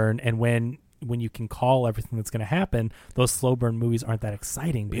slow burn. And when you can call everything that's going to happen, those slow burn movies aren't that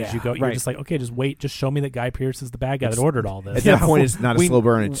exciting because you're just like, okay, just wait, just show me that Guy Pearce is the bad guy that ordered all this. At that point, it's not a slow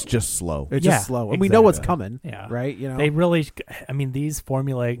burn; it's just slow. It's just slow, and we know what's coming. Yeah, right. They really. I mean, these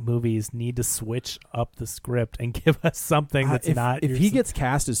formulaic movies need to switch up the script and give us something that's not. If he gets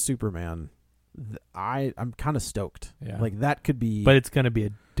cast as Superman, I'm kind of stoked. Yeah. Like that could be, but it's going to be a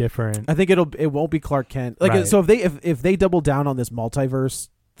different. I think it won't be Clark Kent. Like so, if they double down on this multiverse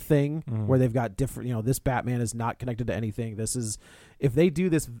thing where they've got different, this Batman is not connected to anything. This is if they do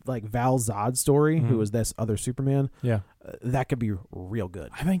this like Val Zod story, who is this other Superman. Yeah, that could be real good.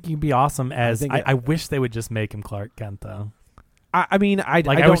 I think he'd be awesome as. I wish they would just make him Clark Kent though. I mean, I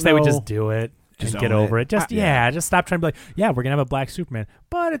wish they would just do it. Just get over it. Just just stop trying to be like, we're gonna have a black Superman,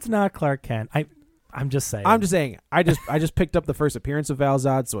 but it's not Clark Kent. I'm just saying. I just picked up the first appearance of Val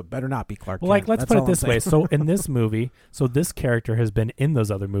Zod, so it better not be Clark Kent. Well, let's put it this way. So in this movie, this character has been in those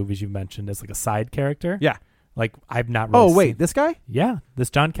other movies you mentioned as like a side character. Yeah. Like I've not really seen, this guy? Yeah. This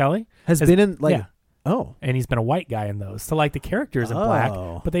John Kelly has been in like yeah. Oh. And he's been a white guy in those. So like the character isn't black,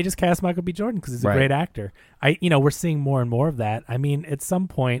 but they just cast Michael B. Jordan because he's a great actor. We're seeing more and more of that. I mean, at some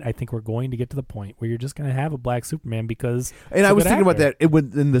point, I think we're going to get to the point where you're just going to have a black Superman because. And I was thinking about that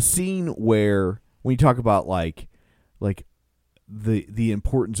in the scene where when you talk about like the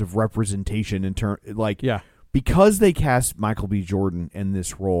importance of representation in turn, because they cast Michael B. Jordan in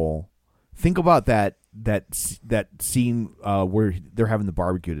this role. Think about that scene where they're having the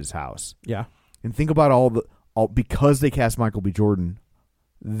barbecue at his house. Yeah. And think about all because they cast Michael B. Jordan,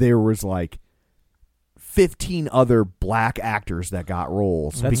 there was like 15 other black actors that got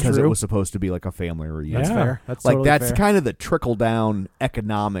roles because it was supposed to be like a family reunion. That's fair. That's like totally that's fair. kind of the trickle down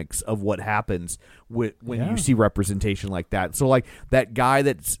economics of what happens when you see representation like that. So like that guy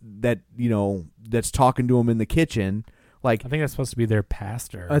that's talking to him in the kitchen. Like I think that's supposed to be their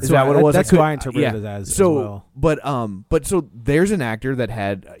pastor. That's is that what it was? That's who I interpreted it as well. But so there's an actor that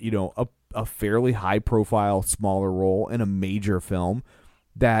had a fairly high profile smaller role in a major film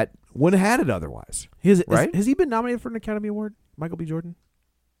that wouldn't have had it otherwise. Right? Has he been nominated for an Academy Award? Michael B. Jordan?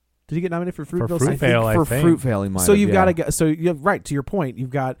 Did he get nominated for Fruitvale? Fruitvale, I think. Fruitvale, he might So have, you've got to get. So you have, right to your point. You've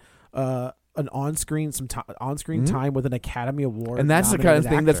got an on-screen time with an Academy Award, and that's the kind of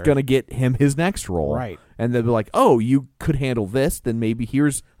thing that's going to get him his next role, right? And they'll be like, "Oh, you could handle this, then maybe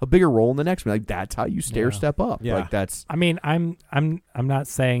here's a bigger role in the next one." Like that's how you step up. Yeah. Like that's. I mean, I'm not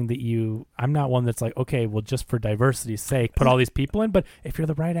saying that I'm not one that's like, okay, well, just for diversity's sake, put all these people in. But if you're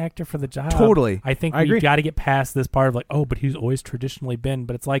the right actor for the job, Totally. I think I agree. we got to get past this part of like, oh, but he's always traditionally been.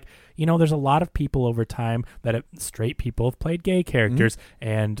 But it's like, there's a lot of people over time that straight people have played gay characters,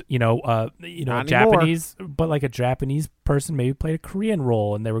 and Japanese, but like a Japanese person maybe played a Korean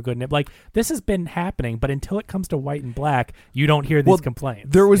role and they were good in it. Like this has been happening, but until it comes to white and black, you don't hear these complaints.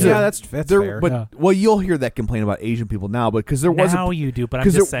 There was that's fair. But well, you'll hear that complaint about Asian people now, but because there was you do. But I'm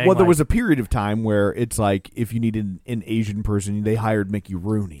just saying, there was a period of time where it's like if you needed an Asian person, they hired Mickey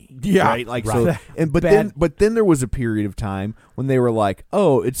Rooney. Yeah, right. Like so, but then there was a period of time when they were like,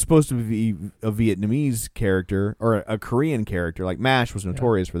 oh, it's supposed to be a Vietnamese character or a Korean character. Like MASH was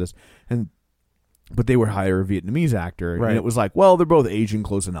notorious for this, but they would hire a Vietnamese actor, right. and it was like, well, they're both Asian,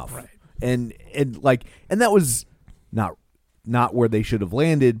 close enough, right? And that was not where they should have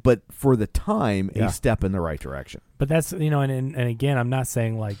landed, but for the time, a step in the right direction. But that's, and again, I'm not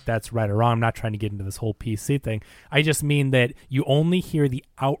saying like that's right or wrong. I'm not trying to get into this whole PC thing. I just mean that you only hear the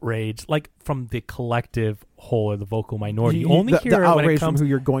outrage like from the collective whole or the vocal minority. You only hear the it outrage when it comes from who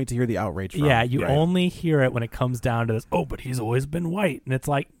you're going to hear the outrage from. Yeah, you only hear it when it comes down to this, oh, but he's always been white. And it's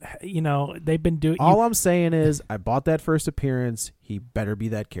like, they've been doing... All I'm saying is I bought that first appearance. He better be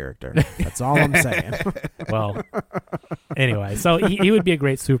that character. That's all I'm saying. Well, anyway, so he would be a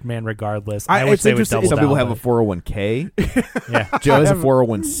great Superman regardless. I wish they would double Some down. people have a 401k. Yeah. Joe has a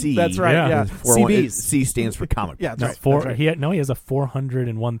 401c. That's right. Yeah. CBs. C stands for comic. Yeah, No, that's right. He has a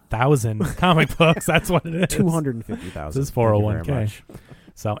 401,000 comic books. That's what it is. 250,000. This is 401k.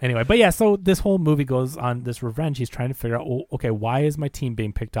 So anyway, but yeah, so this whole movie goes on this revenge. He's trying to figure out, well, okay, why is my team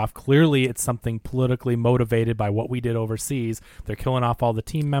being picked off? Clearly, it's something politically motivated by what we did overseas. They're killing off all the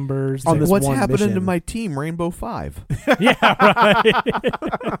team members. What's happening to my team, Rainbow 5? Yeah,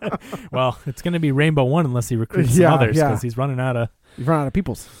 right. Well, it's going to be Rainbow 1 unless he recruits some others because he's running out of... You've run out of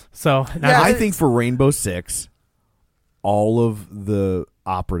peoples. So now I think for Rainbow 6, all of the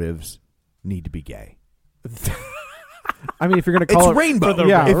operatives need to be gay. I mean, if you're going to call it's it Rainbow.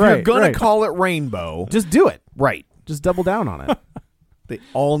 if you're going to call it Rainbow, just do it. Right. Just double down on it. They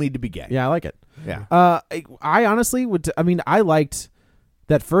all need to be gay. Yeah, I like it. Yeah. I honestly would. I liked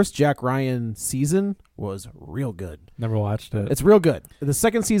that first Jack Ryan season was real good. Never watched it. It's real good. The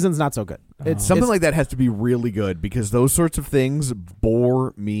second season's not so good. Something like that has to be really good because those sorts of things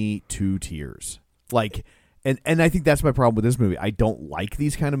bore me to tears. Like, and I think that's my problem with this movie. I don't like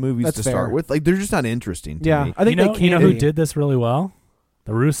these kind of movies to start with. Like, they're just not interesting to me. I think you know who did this really well?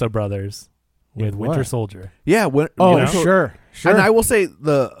 The Russo brothers with Winter Soldier. Yeah. Sure. And I will say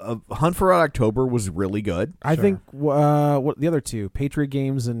the Hunt for Red October was really good. I think what the other two, Patriot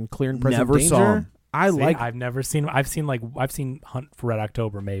Games and Clear and Present Never Danger. saw 'em. I've never seen. I've seen Hunt for Red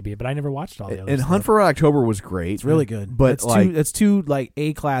October maybe, but I never watched all the others. And Hunt for Red October was great. It's really good. But it's two like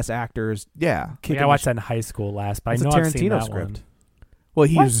A-class actors. Yeah. I watched that in high school last, but I know I've seen that script. one. Well,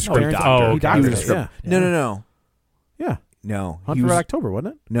 he was a script doctor. He was a a script. Yeah. No. Yeah. No. Hunt for Red October,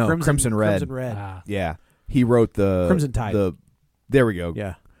 wasn't it? No, Crimson Red. Crimson Red. Yeah. He wrote the Crimson Tide. There we go.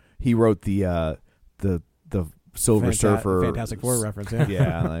 Yeah. He wrote the Silver Surfer, Fantastic Four reference. Yeah.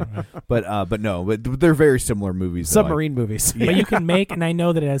 Yeah, but they're very similar movies. Submarine movies. But you can make, and I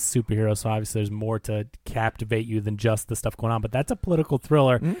know that it has superheroes, so obviously there's more to captivate you than just the stuff going on. But that's a political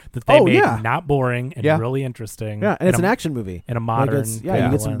thriller that they made not boring and really interesting. Yeah, and it's an action movie in a modern. you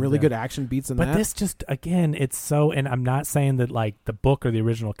get some really good action beats in that. But this just again, it's so. And I'm not saying that like the book or the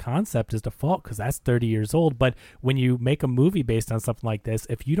original concept is default because that's 30 years old. But when you make a movie based on something like this,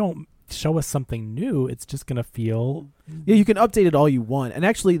 if you don't show us something new, it's just gonna feel you can update it all you want. And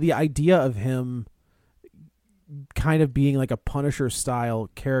actually the idea of him kind of being like a Punisher style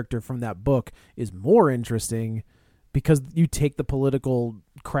character from that book is more interesting because you take the political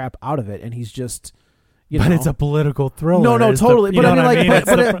crap out of it and he's just but it's a political thriller. No, totally. But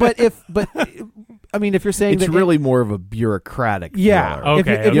I mean, if you're saying it's that really more of a bureaucratic thriller.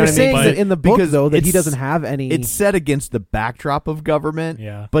 Okay. If you're saying that in the book though that he doesn't have any, it's set against the backdrop of government.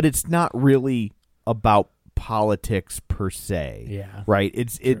 Yeah. But it's not really about politics per se. Yeah. Right.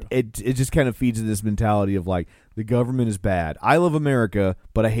 It just kind of feeds in this mentality of like the government is bad. I love America,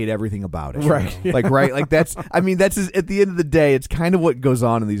 but I hate everything about it. Right. Like that's at the end of the day, it's kind of what goes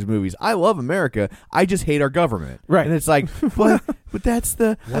on in these movies. I love America. I just hate our government. Right. And it's like, but that's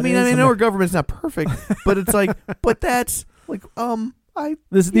the, I know our government's not perfect, but it's like, but that's like,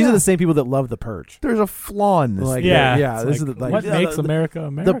 these are the same people that love The Purge. There's a flaw in this. Like, thing. yeah. This Is what makes America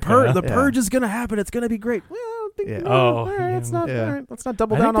America? The Purge is going to happen. It's going to be great. Well, I don't think, all right, let's not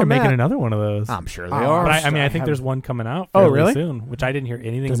double I down think they're on making that. another one of those. I'm sure they are. But I think there's one coming out really? soon, which I didn't hear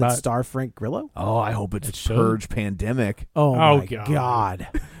anything Does about. it star Frank Grillo? Oh, I hope it's It should. Purge Pandemic. Oh my God. God.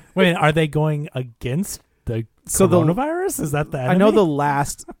 Wait, are they going against the coronavirus? Is that the enemy? I know the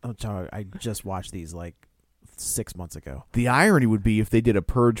last. Oh, John, I just watched these like 6 months ago. The irony would be if they did a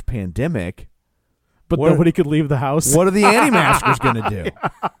Purge Pandemic. But nobody could leave the house. What are the anti-maskers going to do?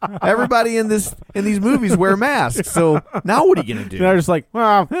 Everybody in these movies wear masks. So now what are you going to do? They're just like,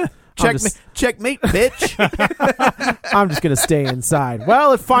 well, checkmate, bitch. I'm just going to stay inside.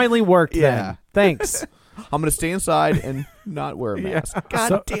 Well, it finally worked. Yeah. Then. Thanks. I'm going to stay inside and not wear a mask.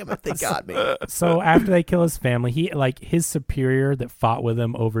 God damn it, they got me. So after they kill his family, he his superior that fought with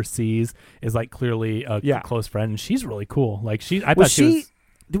him overseas is like clearly a close friend, and she's really cool. Like I thought she was.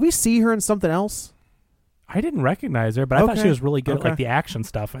 Did we see her in something else? I didn't recognize her, but I thought she was really good at like the action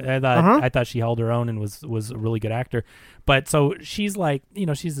stuff. I thought she held her own and was a really good actor. But so she's like,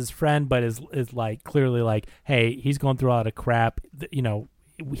 she's his friend, but is like clearly like, hey, he's going through a lot of crap.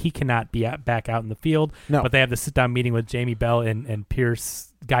 He cannot be back out in the field. No. But they have the sit down meeting with Jamie Bell and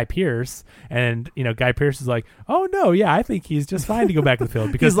Guy Pearce, and Guy Pearce is like, oh no, yeah, I think he's just fine to go back to the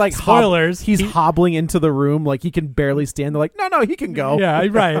field because he's like spoilers. He's hobbling into the room like he can barely stand. They're like, no, he can go. Yeah,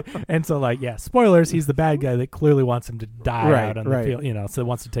 right. And so spoilers. He's the bad guy that clearly wants him to die out on the field. So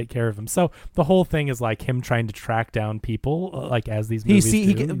wants to take care of him. So the whole thing is like him trying to track down people, like as these movies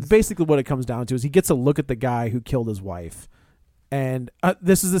do. Basically what it comes down to is he gets a look at the guy who killed his wife. And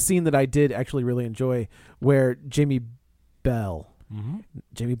this is the scene that I did actually really enjoy, where Jamie Bell. Mm-hmm.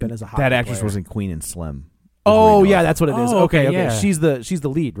 Jamie Bell is a hockey That actress player. was in Queen and Slim. Oh yeah, that's what it is. Oh, okay. yeah. She's the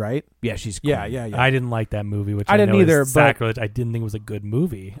lead, right? Yeah, she's Queen. Yeah. I didn't like that movie, which I didn't know either. Is sacrilege. I didn't think it was a good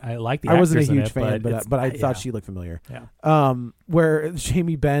movie. I liked the. I wasn't a actors in huge it, fan, but I thought she looked familiar. Yeah. Where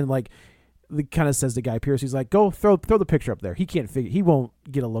Jamie Benn kind of says to Guy Pearce, he's like, go throw the picture up there. He won't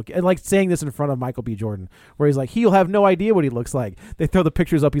get a look. And like saying this in front of Michael B. Jordan, where he's like, he'll have no idea what he looks like. They throw the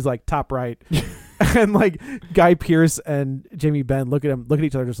pictures up. He's like top right. And like Guy Pearce and Jamie Benn look at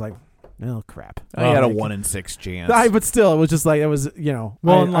each other just like, oh crap. I had a 1 in 6 chance. But still, it was just like, it was,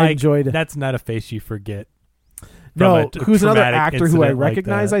 I enjoyed it. That's not a face you forget. No, who's another actor who I like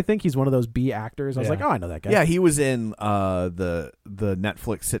recognize? I think he's one of those B actors. I was like, oh, I know that guy. Yeah, he was in the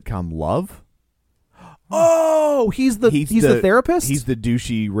Netflix sitcom Love. Oh, he's the therapist? He's the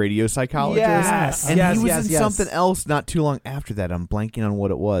douchey radio psychologist. Yes. And he was in something else not too long after that. I'm blanking on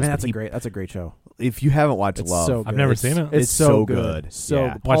what it was. Man, that's a great show. If you haven't watched Love, so good. I've never seen it. It's so good.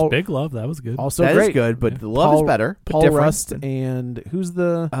 So watch Big Love. That was good. Also that great. Is good, but Love is better. Paul different. Rust and who's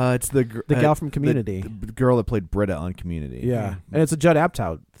the? It's the gal from Community. The girl that played Britta on Community. Yeah, and it's a Judd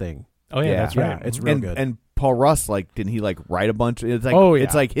Apatow thing. Oh yeah, that's right. Yeah, it's real good. And Paul Rust, didn't he wite a bunch? It's like,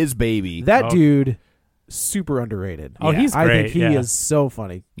 it's like his baby. That dude. Super underrated. Oh, he's great. I think he is so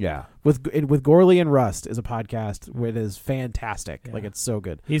funny. Yeah. With Gorley and Rust is a podcast where it is fantastic. Yeah. Like it's so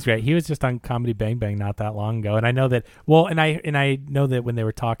good. He's great. He was just on Comedy Bang Bang not that long ago, and I know that. Well, and I know that when they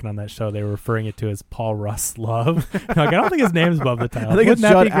were talking on that show, they were referring it to as Paul Rust Love. I don't think his name's above the title. I think Wouldn't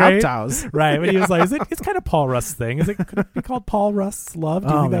it's Judd Apatow's. Apatow's. Right, but he was like, "It's kind of Paul Rust's thing. Could it be called Paul Rust's Love?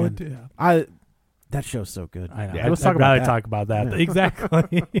 Do you think that would?" Yeah. That show's so good. I know. Yeah, I'd rather talk about that. Yeah.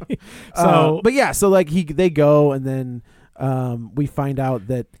 Exactly. They go, and then we find out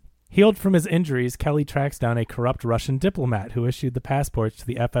that healed from his injuries, Kelly tracks down a corrupt Russian diplomat who issued the passports to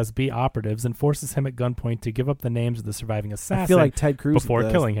the FSB operatives and forces him at gunpoint to give up the names of the surviving assassin. I feel like Ted Cruz before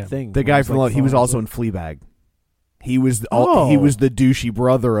killing him. The guy from Love, he was also in Fleabag. He was the douchey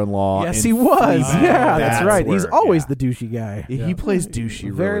brother-in-law. Yes, he was. Yeah, that's right. He's always the douchey guy. He plays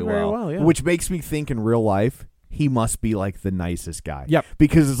douchey very well. Yeah. Which makes me think in real life he must be like the nicest guy. Yep.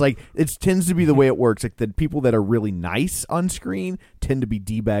 Because it's like it tends to be the way it works. Like the people that are really nice on screen tend to be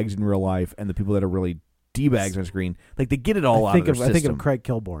D-bags in real life, and the people that are really D-bags on screen, like they get it all out of their system. I think of Craig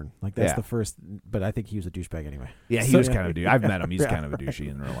Kilborn. Like that's the first, but I think he was a douchebag anyway. Yeah, he was kind of a douche. I've met him. He's kind of a douchey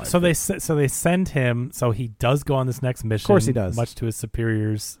in real life. So they send him. So he does go on this next mission. Of course he does. Much to his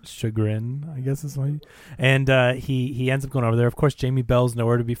superior's chagrin, I guess is what and he ends up going over there. Of course, Jamie Bell's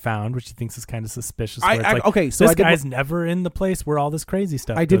nowhere to be found, which he thinks is kind of suspicious. This guy's never in the place where all this crazy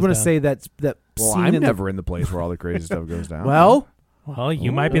stuff. I did want to say that Well, scene I'm never in the place where all the crazy stuff goes down. Well, Well,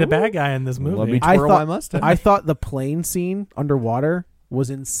 you might be the bad guy in this movie. Let me twirl my mustache. I thought the plane scene underwater was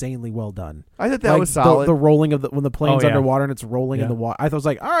insanely well done. I thought that was solid. The rolling of when the plane's yeah. underwater and it's rolling in the water. I thought it was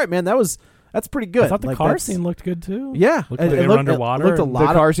like, all right, man, that's pretty good. I thought the car scene looked good too. Yeah, looked like they were underwater. It looked a lot.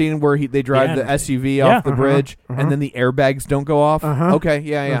 The car scene where they drive the SUV off the bridge, and then the airbags don't go off. Okay,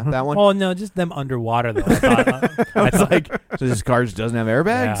 yeah, that one. Oh no, just them underwater though. I thought, like, so this car just doesn't have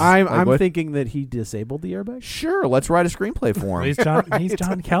airbags. Yeah. I'm thinking that he disabled the airbag. Sure, let's write a screenplay for him. he's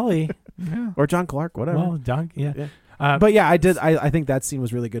John Kelly. Yeah. Or John Clark, whatever. Well, John, yeah. But yeah, I think that scene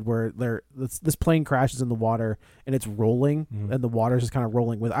was really good where this plane crashes in the water and it's rolling and the water's just kind of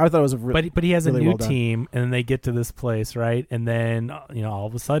rolling with. I thought it was but he has really a new well team and then they get to this place, right? And then all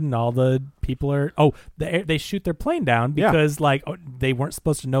of a sudden all the people are they shoot their plane down because they weren't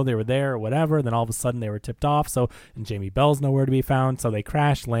supposed to know they were there or whatever. And then all of a sudden they were tipped off. And Jamie Bell's nowhere to be found. So they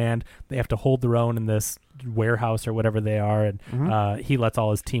crash land. They have to hold their own in this warehouse or whatever they are. And he lets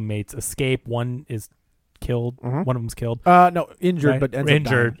all his teammates escape. One is killed. One of them's killed. No, injured, right? but ends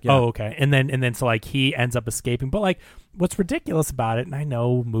injured. Up dying. Yeah. Oh, okay. And then so he ends up escaping. But what's ridiculous about it, and I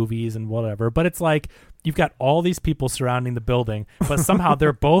know movies and whatever, but it's like you've got all these people surrounding the building, but somehow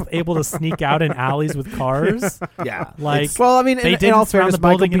they're both able to sneak out in alleys with cars. Yeah. Well, I mean, they in didn't all surround fairness, the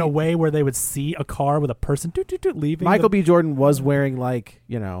building Michael in a way where they would see a car with a person leaving. Michael B. Jordan was wearing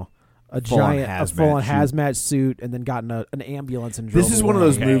a full-on hazmat suit and then got in an ambulance and drove This is away. one of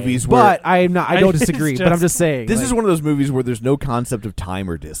those movies where... But I don't disagree, but I'm just saying. This is one of those movies where there's no concept of time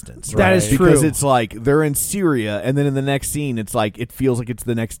or distance. That is true. Because it's like they're in Syria and then in the next scene it's like it feels like it's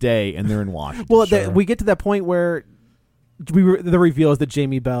the next day and they're in Washington. Well, we get to that point where the reveal is that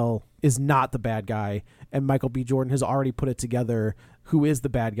Jamie Bell is not the bad guy and Michael B. Jordan has already put it together who is the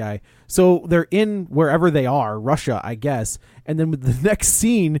bad guy. So they're in wherever they are, Russia, I guess. And then with the next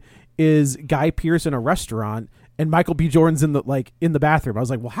scene is Guy Pearce in a restaurant and Michael B. Jordan's in the bathroom. I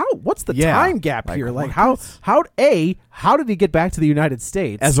was like, well, what's the time gap here? Like how did he get back to the United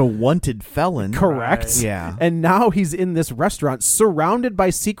States as a wanted felon? Correct. Right. Yeah. And now he's in this restaurant surrounded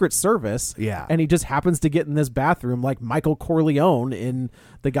by Secret Service. Yeah. And he just happens to get in this bathroom like Michael Corleone in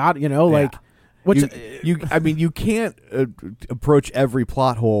The God, which you can't approach every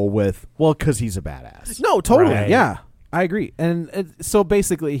plot hole with, well, because he's a badass. No, totally. Right. Yeah. I agree. And so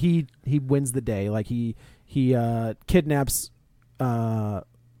basically he wins the day. Like he kidnaps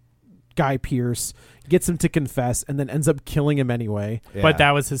Guy Pearce, gets him to confess, and then ends up killing him anyway. Yeah. But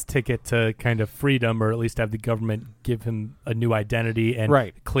that was his ticket to kind of freedom, or at least have the government give him a new identity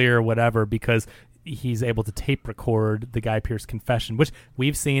and clear whatever, because he's able to tape record the Guy Pearce confession, which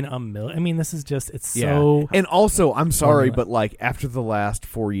we've seen a million. I mean, this is just, it's so... And also, I'm sorry, but after the last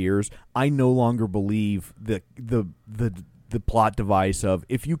 4 years, I no longer believe the plot device of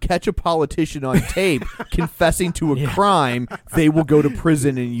if you catch a politician on tape confessing to a crime, they will go to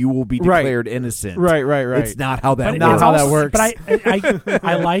prison and you will be declared innocent. Right. It's not how that works. Not how that works. But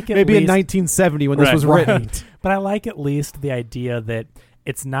I like it. Maybe in 1970 when this was written. But I like at least the idea that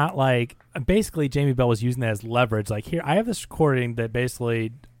it's not like basically Jamie Bell was using that as leverage. Like, here, I have this recording that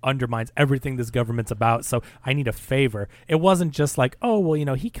basically undermines everything this government's about, so I need a favor. It wasn't just like, oh,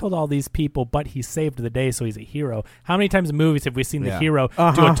 well, he killed all these people, but he saved the day, so he's a hero. How many times in movies have we seen the hero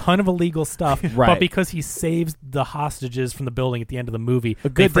do a ton of illegal stuff, but because he saves the hostages from the building at the end of the movie,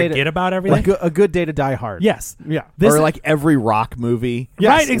 they forget about everything? Like a good day to die hard. Yes. Yeah. Or like every Rock movie. Yes.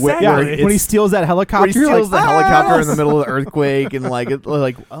 Right, exactly. When he steals that helicopter, he steals the helicopter in the middle of the earthquake, and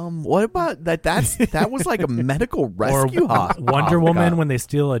what about that? That was like a medical rescue hospital. Wonder Woman when they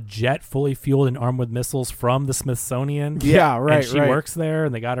steal a jet fully fueled and armed with missiles from the Smithsonian. Yeah, right. And she works there,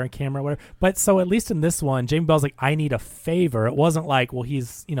 and they got her on camera, or whatever. But so at least in this one, Jamie Bell's like, I need a favor. It wasn't like, well,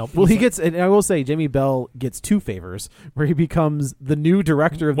 he's he gets. And I will say, Jamie Bell gets two favors, where he becomes the new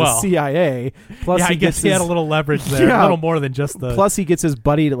director of the CIA. Plus, I guess he had a little leverage there, a little more than just the. Plus, he gets his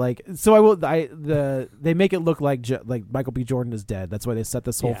buddy to So they make it look like Michael B. Jordan is dead. That's why they set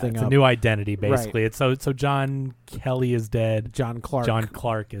this whole thing up. It's a new identity, basically. It's so John Kelly is dead. John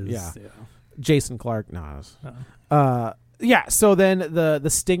Clark is. Yeah. Jason Clark. So then the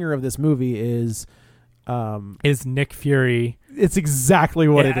stinger of this movie is Nick Fury. It's exactly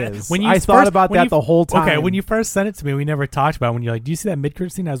what it is. I thought about that the whole time. Okay, when you first sent it to me, we never talked about it. When you're like, do you see that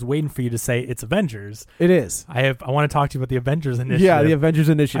mid-credit scene? I was waiting for you to say it's Avengers. It is. I want to talk to you about the Avengers Initiative. Yeah, the Avengers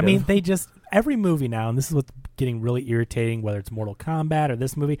Initiative. I mean, they just, every movie now, and this is what's getting really irritating, whether it's Mortal Kombat or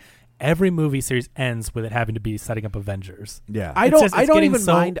this movie, every movie series ends with it having to be setting up Avengers. Yeah. I don't even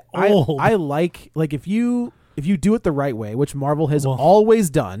mind. Old. I like if you do it the right way, which Marvel has always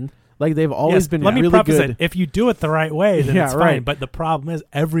done. Like they've always been Let me really preface good. it. If you do it the right way, then it's fine. right. But the problem is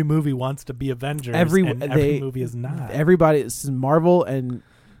every movie wants to be Avengers, Every movie is not. Everybody, this is Marvel, and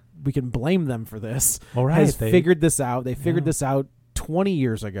we can blame them for this. All right, has figured this out. They figured this out 20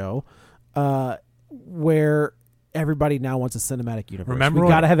 years ago, where everybody now wants a cinematic universe. We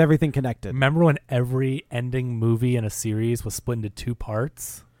got to have everything connected. Remember when every ending movie in a series was split into 2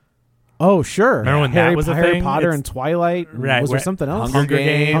 parts? Oh, sure. Remember when Harry, that was a Harry thing? Potter It's- and Twilight? Right, Was there where- something else? Hunger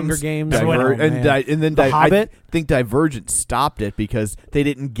Games. Hunger Games. Diver- Oh, man. and then The Hobbit? I think Divergent stopped it because they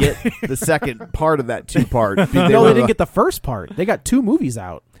didn't get the second part of that 2-part. No, they didn't get the first part. They got 2 movies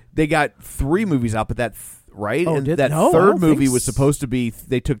out. They got 3 movies out, but right? Oh, and did- that no, I third don't movie think was supposed to be.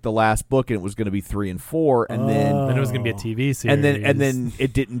 They took the last book, and it was going to be 3 and 4, and Then it was going to be a TV series. and then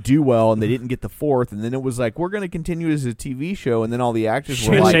it didn't do well, and they didn't get the 4th, and then it was like, we're going to continue it as a TV show, and then all the actors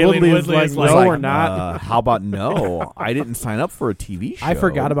were like, Shailene Woodley is no, like, we're not. how about no? I didn't sign up for a TV show. I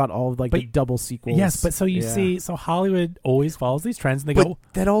forgot about all of the double sequels. Yes, but so you see, so Hollywood always follows these trends, and they But go,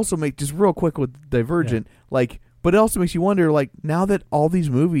 that also makes, just real quick with Divergent, but it also makes you wonder, like, now that all these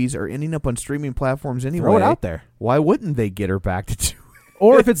movies are ending up on streaming platforms anyway, throw it out there. why wouldn't they get her back to do it?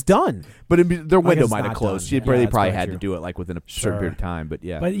 Or if it's done. But their window it's might have not closed. done. They probably that's had true. to do it like within a Sure. certain period of time. But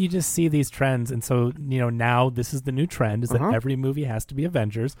yeah, But you just see these trends, and so now this is the new trend: is that every movie has to be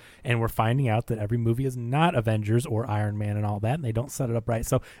Avengers, and we're finding out that every movie is not Avengers or Iron Man and all that, and they don't set it up right.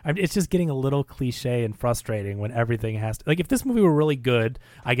 So it's just getting a little cliche and frustrating when everything has to. Like, if this movie were really good,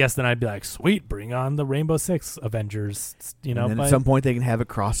 I guess then I'd be like, sweet, bring on the Rainbow Six Avengers. and then but at some point they can have a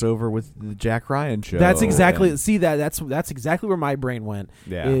crossover with the Jack Ryan show. That's exactly. and- See that's exactly where my brain went.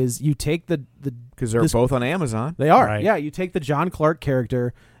 Yeah. Is you take the because they're both on Amazon. They are. Right. Yeah, you take the John Clark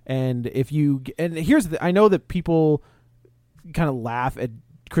character, and here's I know that people kind of laugh at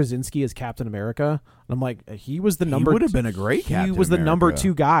Krasinski as Captain America, and I'm like, he was the number. He would have been a great He Captain was the number America.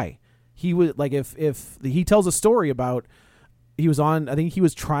 2 guy. He was like if he tells a story about he was on. I think he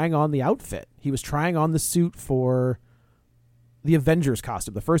was trying on the outfit. He was trying on the suit for the Avengers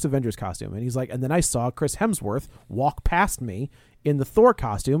costume, the first Avengers costume, and he's like, and then I saw Chris Hemsworth walk past me in the Thor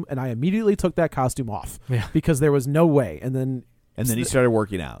costume, and I immediately took that costume off because there was no way. And then he started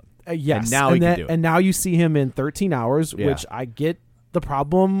working out. yes, and now he can do it. And now you see him in 13 Hours, Yeah. which I get the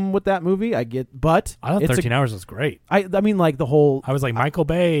problem with that movie. But I thought 13 Hours was great. I mean, like the whole. I was like, Michael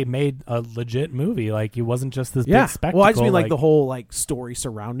Bay made a legit movie. Like, it wasn't just this Yeah, big spectacle. well, I just mean like the whole like story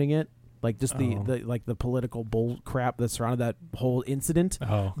surrounding it. Like just the political bull crap that surrounded that whole incident.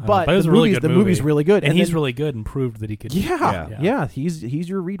 But it was the a really movie's, good the movie's movie. really good, and he's then- really good and proved that he could. Yeah. He's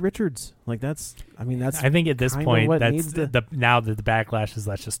your Reed Richards. Like that's. I mean that's. I think at this kinda point, what that's needs to- now that the backlash is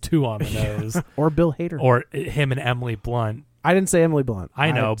that's just 2 on the nose, or Bill Hader, or him and Emily Blunt. I didn't say Emily Blunt.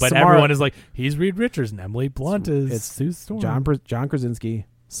 I know, but Samara- everyone is like, he's Reed Richards and Emily Blunt is it's Sue Storm. John Krasinski,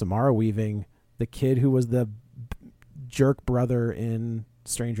 Samara Weaving, the kid who was the jerk brother in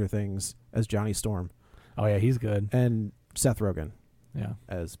Stranger Things as Johnny Storm, Oh yeah, he's good. and Seth Rogen Yeah,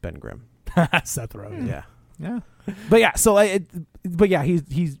 as Ben Grimm. Seth Rogen. Yeah. But yeah, so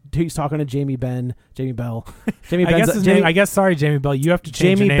he's talking to Jamie Bell. Jamie I guess his name. I guess sorry, Jamie Bell. You have to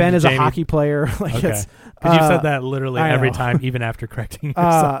change Jamie your name Ben to is Jamie. a hockey player. Like Okay, it's, because you've said that literally I every know. time, even after correcting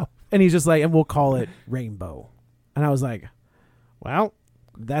yourself. And he's just like, and we'll call it Rainbow. And I was like, well,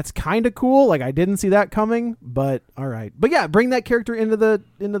 that's kind of cool. Like I didn't see that coming, but all right. But yeah, bring that character into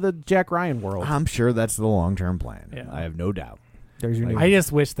the Jack Ryan world. I'm sure that's the long-term plan. Yeah. I have no doubt. There's your new. I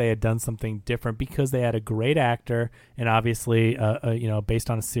just wish they had done something different because they had a great actor and obviously, based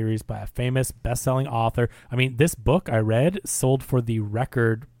on a series by a famous best-selling author. I mean, this book I read sold for the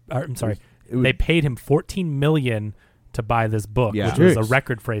record. I'm sorry, they paid him $14 million to buy this book, Yeah. which was a Jeez.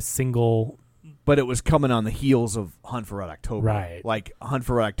 record for a single. But it was coming on the heels of Hunt for Red October. Right. Like Hunt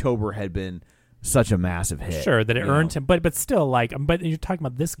for Red October had been such a massive hit. Sure, that it you earned know. him, but still, like, but you're talking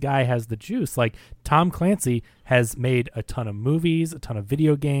about this guy has the juice. Like Tom Clancy has made a ton of movies, a ton of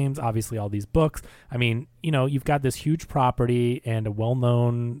video games, obviously all these books. I mean, you've got this huge property and a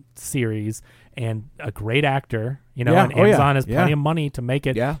well-known series and a great actor. Yeah. And Oh, yeah. Amazon has plenty Yeah. of money to make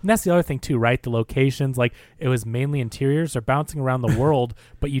it. Yeah. And that's the other thing too, right? The locations, like it was mainly interiors. They're bouncing around the world,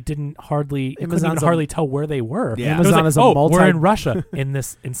 but you couldn't hardly tell where they were. Yeah. It was Amazon like, is a we're in Russia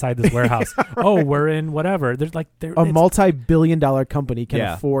inside this warehouse. Oh, we're in whatever. There's like a multi-billion-dollar company can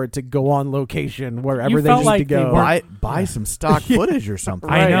Yeah. afford to go on location wherever You they felt need like to they go. weren't- Buy some stock footage or something.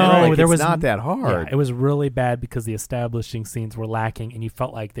 I know, Like, there it's was not that hard. Yeah, it was really bad because the establishing scenes were lacking, and you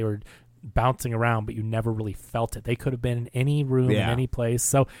felt like they were bouncing around, but you never really felt it. They could have been in any room, in Yeah. any place.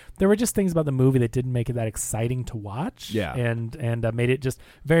 So there were just things about the movie that didn't make it that exciting to watch. Yeah. and made it just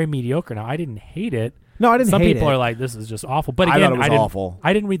very mediocre. Now I didn't hate it. No, I didn't Some hate people it. are like, this is just awful. But I again, thought it was didn't, awful.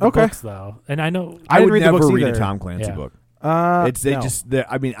 I didn't read the Okay. books though, and I know I I didn't would read the never books read either. a Tom Clancy Yeah. book. They no. just.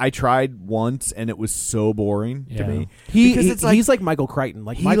 I mean, I tried once and it was so boring to Yeah. me. Because Because it's he's like Michael Crichton.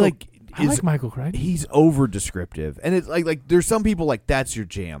 Like he Michael, I like Michael Crichton. He's over descriptive, and it's like there's some people like that's your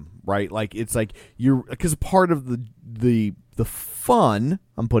jam, right? Like it's like you're because part of the fun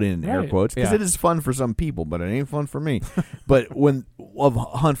I'm putting in air Right. quotes because Yeah. it is fun for some people, but it ain't fun for me. But when of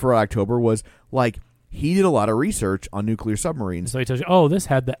Hunt for October was like he did a lot of research on nuclear submarines. So he tells you, oh, this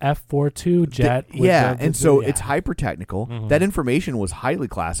had the F-42 jet. with Yeah, the- and so yeah. it's hyper technical. Mhm. That information was highly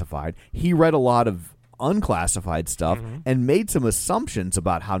classified. He read a lot of unclassified stuff and made some assumptions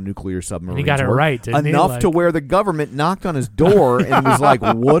about how nuclear submarines got it work, right, didn't he? enough to Like- where the government knocked on his door and was like,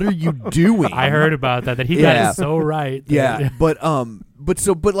 "What are you doing?" I heard about that he Yeah. got it so right. that- Yeah, but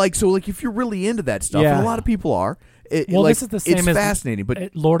if you're really into that stuff, Yeah. and a lot of people are, Well, like, this is the same it's as fascinating.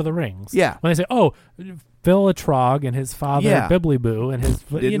 But Lord of the Rings. Yeah. When they say, oh, Phil Etrog and his father Yeah. Bibblyboo and his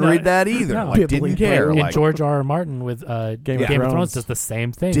didn't read that either. No. Like, didn't care. And Like, George R. R. Martin with Game of Thrones. Thrones does the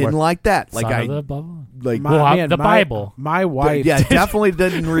same thing. didn't where like that. Like son I of the blah, blah. like. the Bible. My wife. yeah, definitely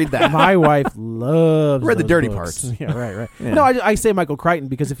didn't read that. My wife loves Read the those dirty books. parts. Yeah, right. Yeah. No, I say Michael Crichton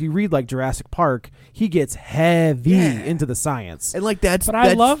because if you read like Jurassic Park, he gets heavy into the science. And like that's But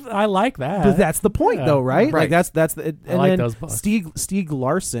that's, I like that. But that's the point, Yeah. though, right? Right. Like that's the. And like then those books. Stieg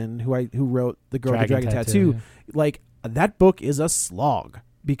Larsson, who wrote The Girl with the Dragon Dragon Tattoo, Tattoo, like that book is a slog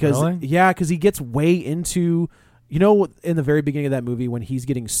because Really? because he gets way into. You know, in the very beginning of that movie, when he's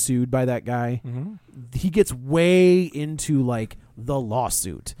getting sued by that guy, he gets way into like the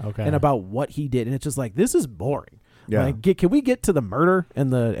lawsuit Okay. and about what he did, and it's just like this is boring. Yeah. Like, can we get to the murder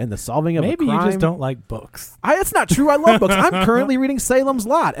and the solving of Maybe a crime? you just don't like books. That's not true. I love books. I'm currently reading Salem's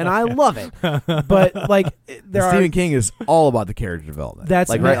Lot, and I love it. But like, there are Stephen King is all about the character development. that's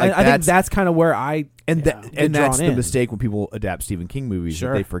like, right, like I think that's kind of where I and get and that's drawn the in. mistake when people adapt Stephen King movies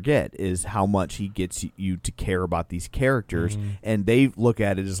Sure. that they forget is how much he gets you to care about these characters, Mm-hmm. and they look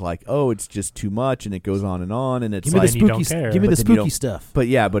at it as like, oh, it's just too much, and it goes on, and it's Give me like, the you don't spooky. care. Give me But the then you spooky don't- stuff.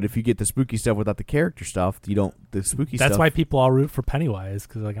 but if you get the spooky stuff without the character stuff, you don't. The spooky That's stuff. why people all root for Pennywise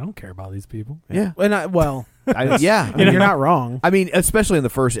because like I don't care about these people. Yeah, And yeah. I mean, you're not wrong. I mean, especially in the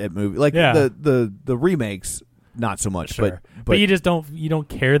first It movie, like Yeah. the remakes, not so much. Sure. But But you just don't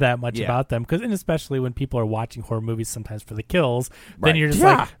care that much Yeah. about them and especially when people are watching horror movies sometimes for the kills, Right. then you're just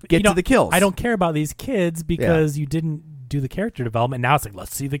Yeah. like Get you know, to the kills. I don't care about these kids because you didn't do the character development. Now it's like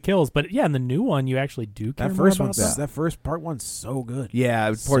let's see the kills. But yeah, in the new one you actually do care That more first about one's that. that first part one's so good. Yeah,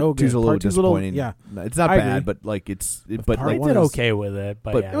 part So two's good. a little Part two's a little- disappointing. yeah. It's not I bad, agree. but like it's But but part I like one did is- okay with it,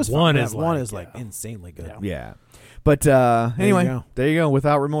 but, but yeah, It was one fun. is One like, is like yeah. insanely good. Yeah. yeah. But you anyway, go. there you go.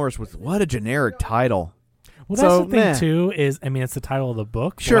 Without Remorse. With what a generic title. Well, So, that's the thing meh. too. Is I mean, it's the title of the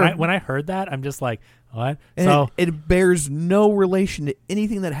book. But Sure. When I heard that, I'm just like, what? And So, it bears no relation to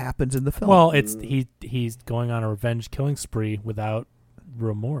anything that happens in the film. well, it's he's going on a revenge killing spree without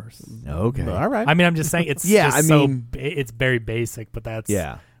remorse. okay. All right. I mean, I'm just saying it's Yeah, just I so mean- it's very basic, but that's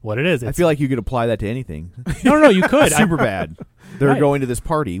Yeah. what it is. I It's, feel like you could apply that to anything. no, you could. Super bad. They're Right. going to this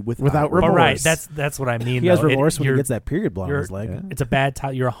party without Without remorse. But right, remorse. that's what I mean. he has though. remorse when he you're- gets that period blood on you're- his leg. Yeah. It's a bad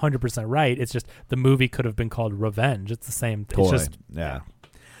title. You're 100% right. It's just the movie could have been called Revenge. It's the same. Toy. It's just yeah.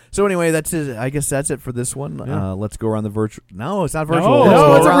 So anyway, that's it. I guess that's it for this one. Yeah. Let's go around the virtual. No, it's not virtual. No, Let's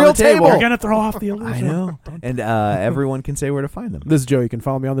go it's a around real the table. table. you're gonna throw off the illusion. I know. And everyone can say where to find them. This is Joe. You can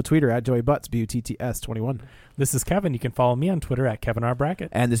follow me on the Twitter at Joey Butts, BUTTS21. This is Kevin. You can follow me on Twitter at Kevin R. Brackett.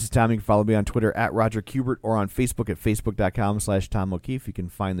 And this is Tom. You can follow me on Twitter at Roger Kubert or on Facebook at facebook.com/Tom O'Keefe. You can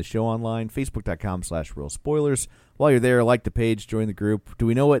find the show online, facebook.com/Real Spoilers. While you're there, like the page, join the group. Do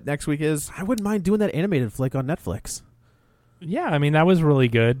we know what next week is? I wouldn't mind doing that animated flick on Netflix. Yeah, I mean that was really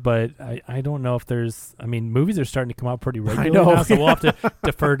good, but I don't know if there's. I mean, movies are starting to come out pretty regularly know, now, so we'll have yeah. to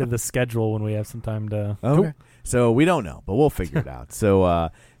defer to the schedule when we have some time to. Okay. So we don't know, but we'll figure it out.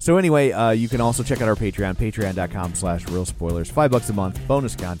 So anyway, you can also check out our Patreon, patreon.com/Real Spoilers. $5 a month,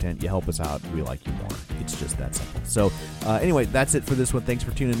 bonus content. You help us out, we like you more. It's just that simple. So anyway, that's it for this one. Thanks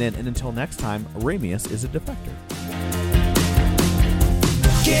for tuning in, and until next time, Ramius is a defector.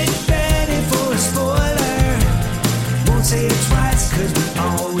 Get ready for a spoiler. Won't say it twice, cause we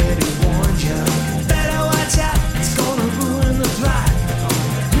already warned you. Better watch out, it's gonna ruin the plot.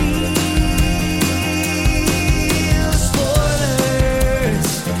 Real spoilers.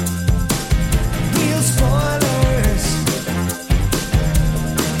 Real spoilers.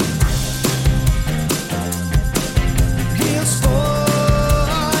 Real spoilers.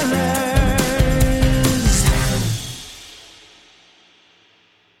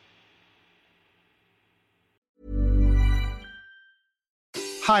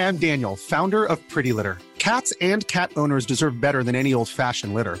 Hi, I'm Daniel, founder of Pretty Litter. Cats and cat owners deserve better than any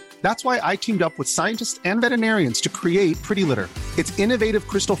old-fashioned litter. That's why I teamed up with scientists and veterinarians to create Pretty Litter. Its innovative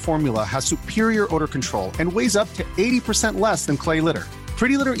crystal formula has superior odor control and weighs up to 80% less than clay litter.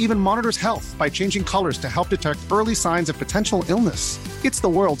 Pretty Litter even monitors health by changing colors to help detect early signs of potential illness. It's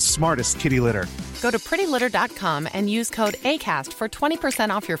the world's smartest kitty litter. Go to prettylitter.com and use code ACAST for 20%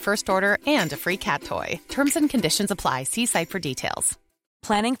 off your first order and a free cat toy. Terms and conditions apply. See site for details.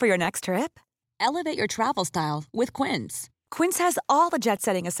 Planning for your next trip? Elevate your travel style with Quince. Quince has all the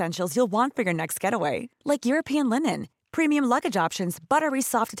jet-setting essentials you'll want for your next getaway, like European linen, premium luggage options, buttery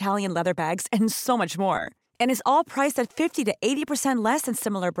soft Italian leather bags, and so much more. And is all priced at 50 to 80% less than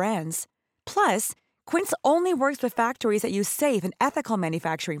similar brands. Plus, Quince only works with factories that use safe and ethical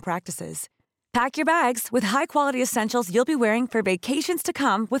manufacturing practices. Pack your bags with high-quality essentials you'll be wearing for vacations to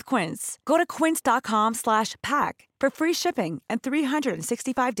come with Quince. Go to quince.com/pack for free shipping and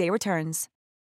 365-day returns.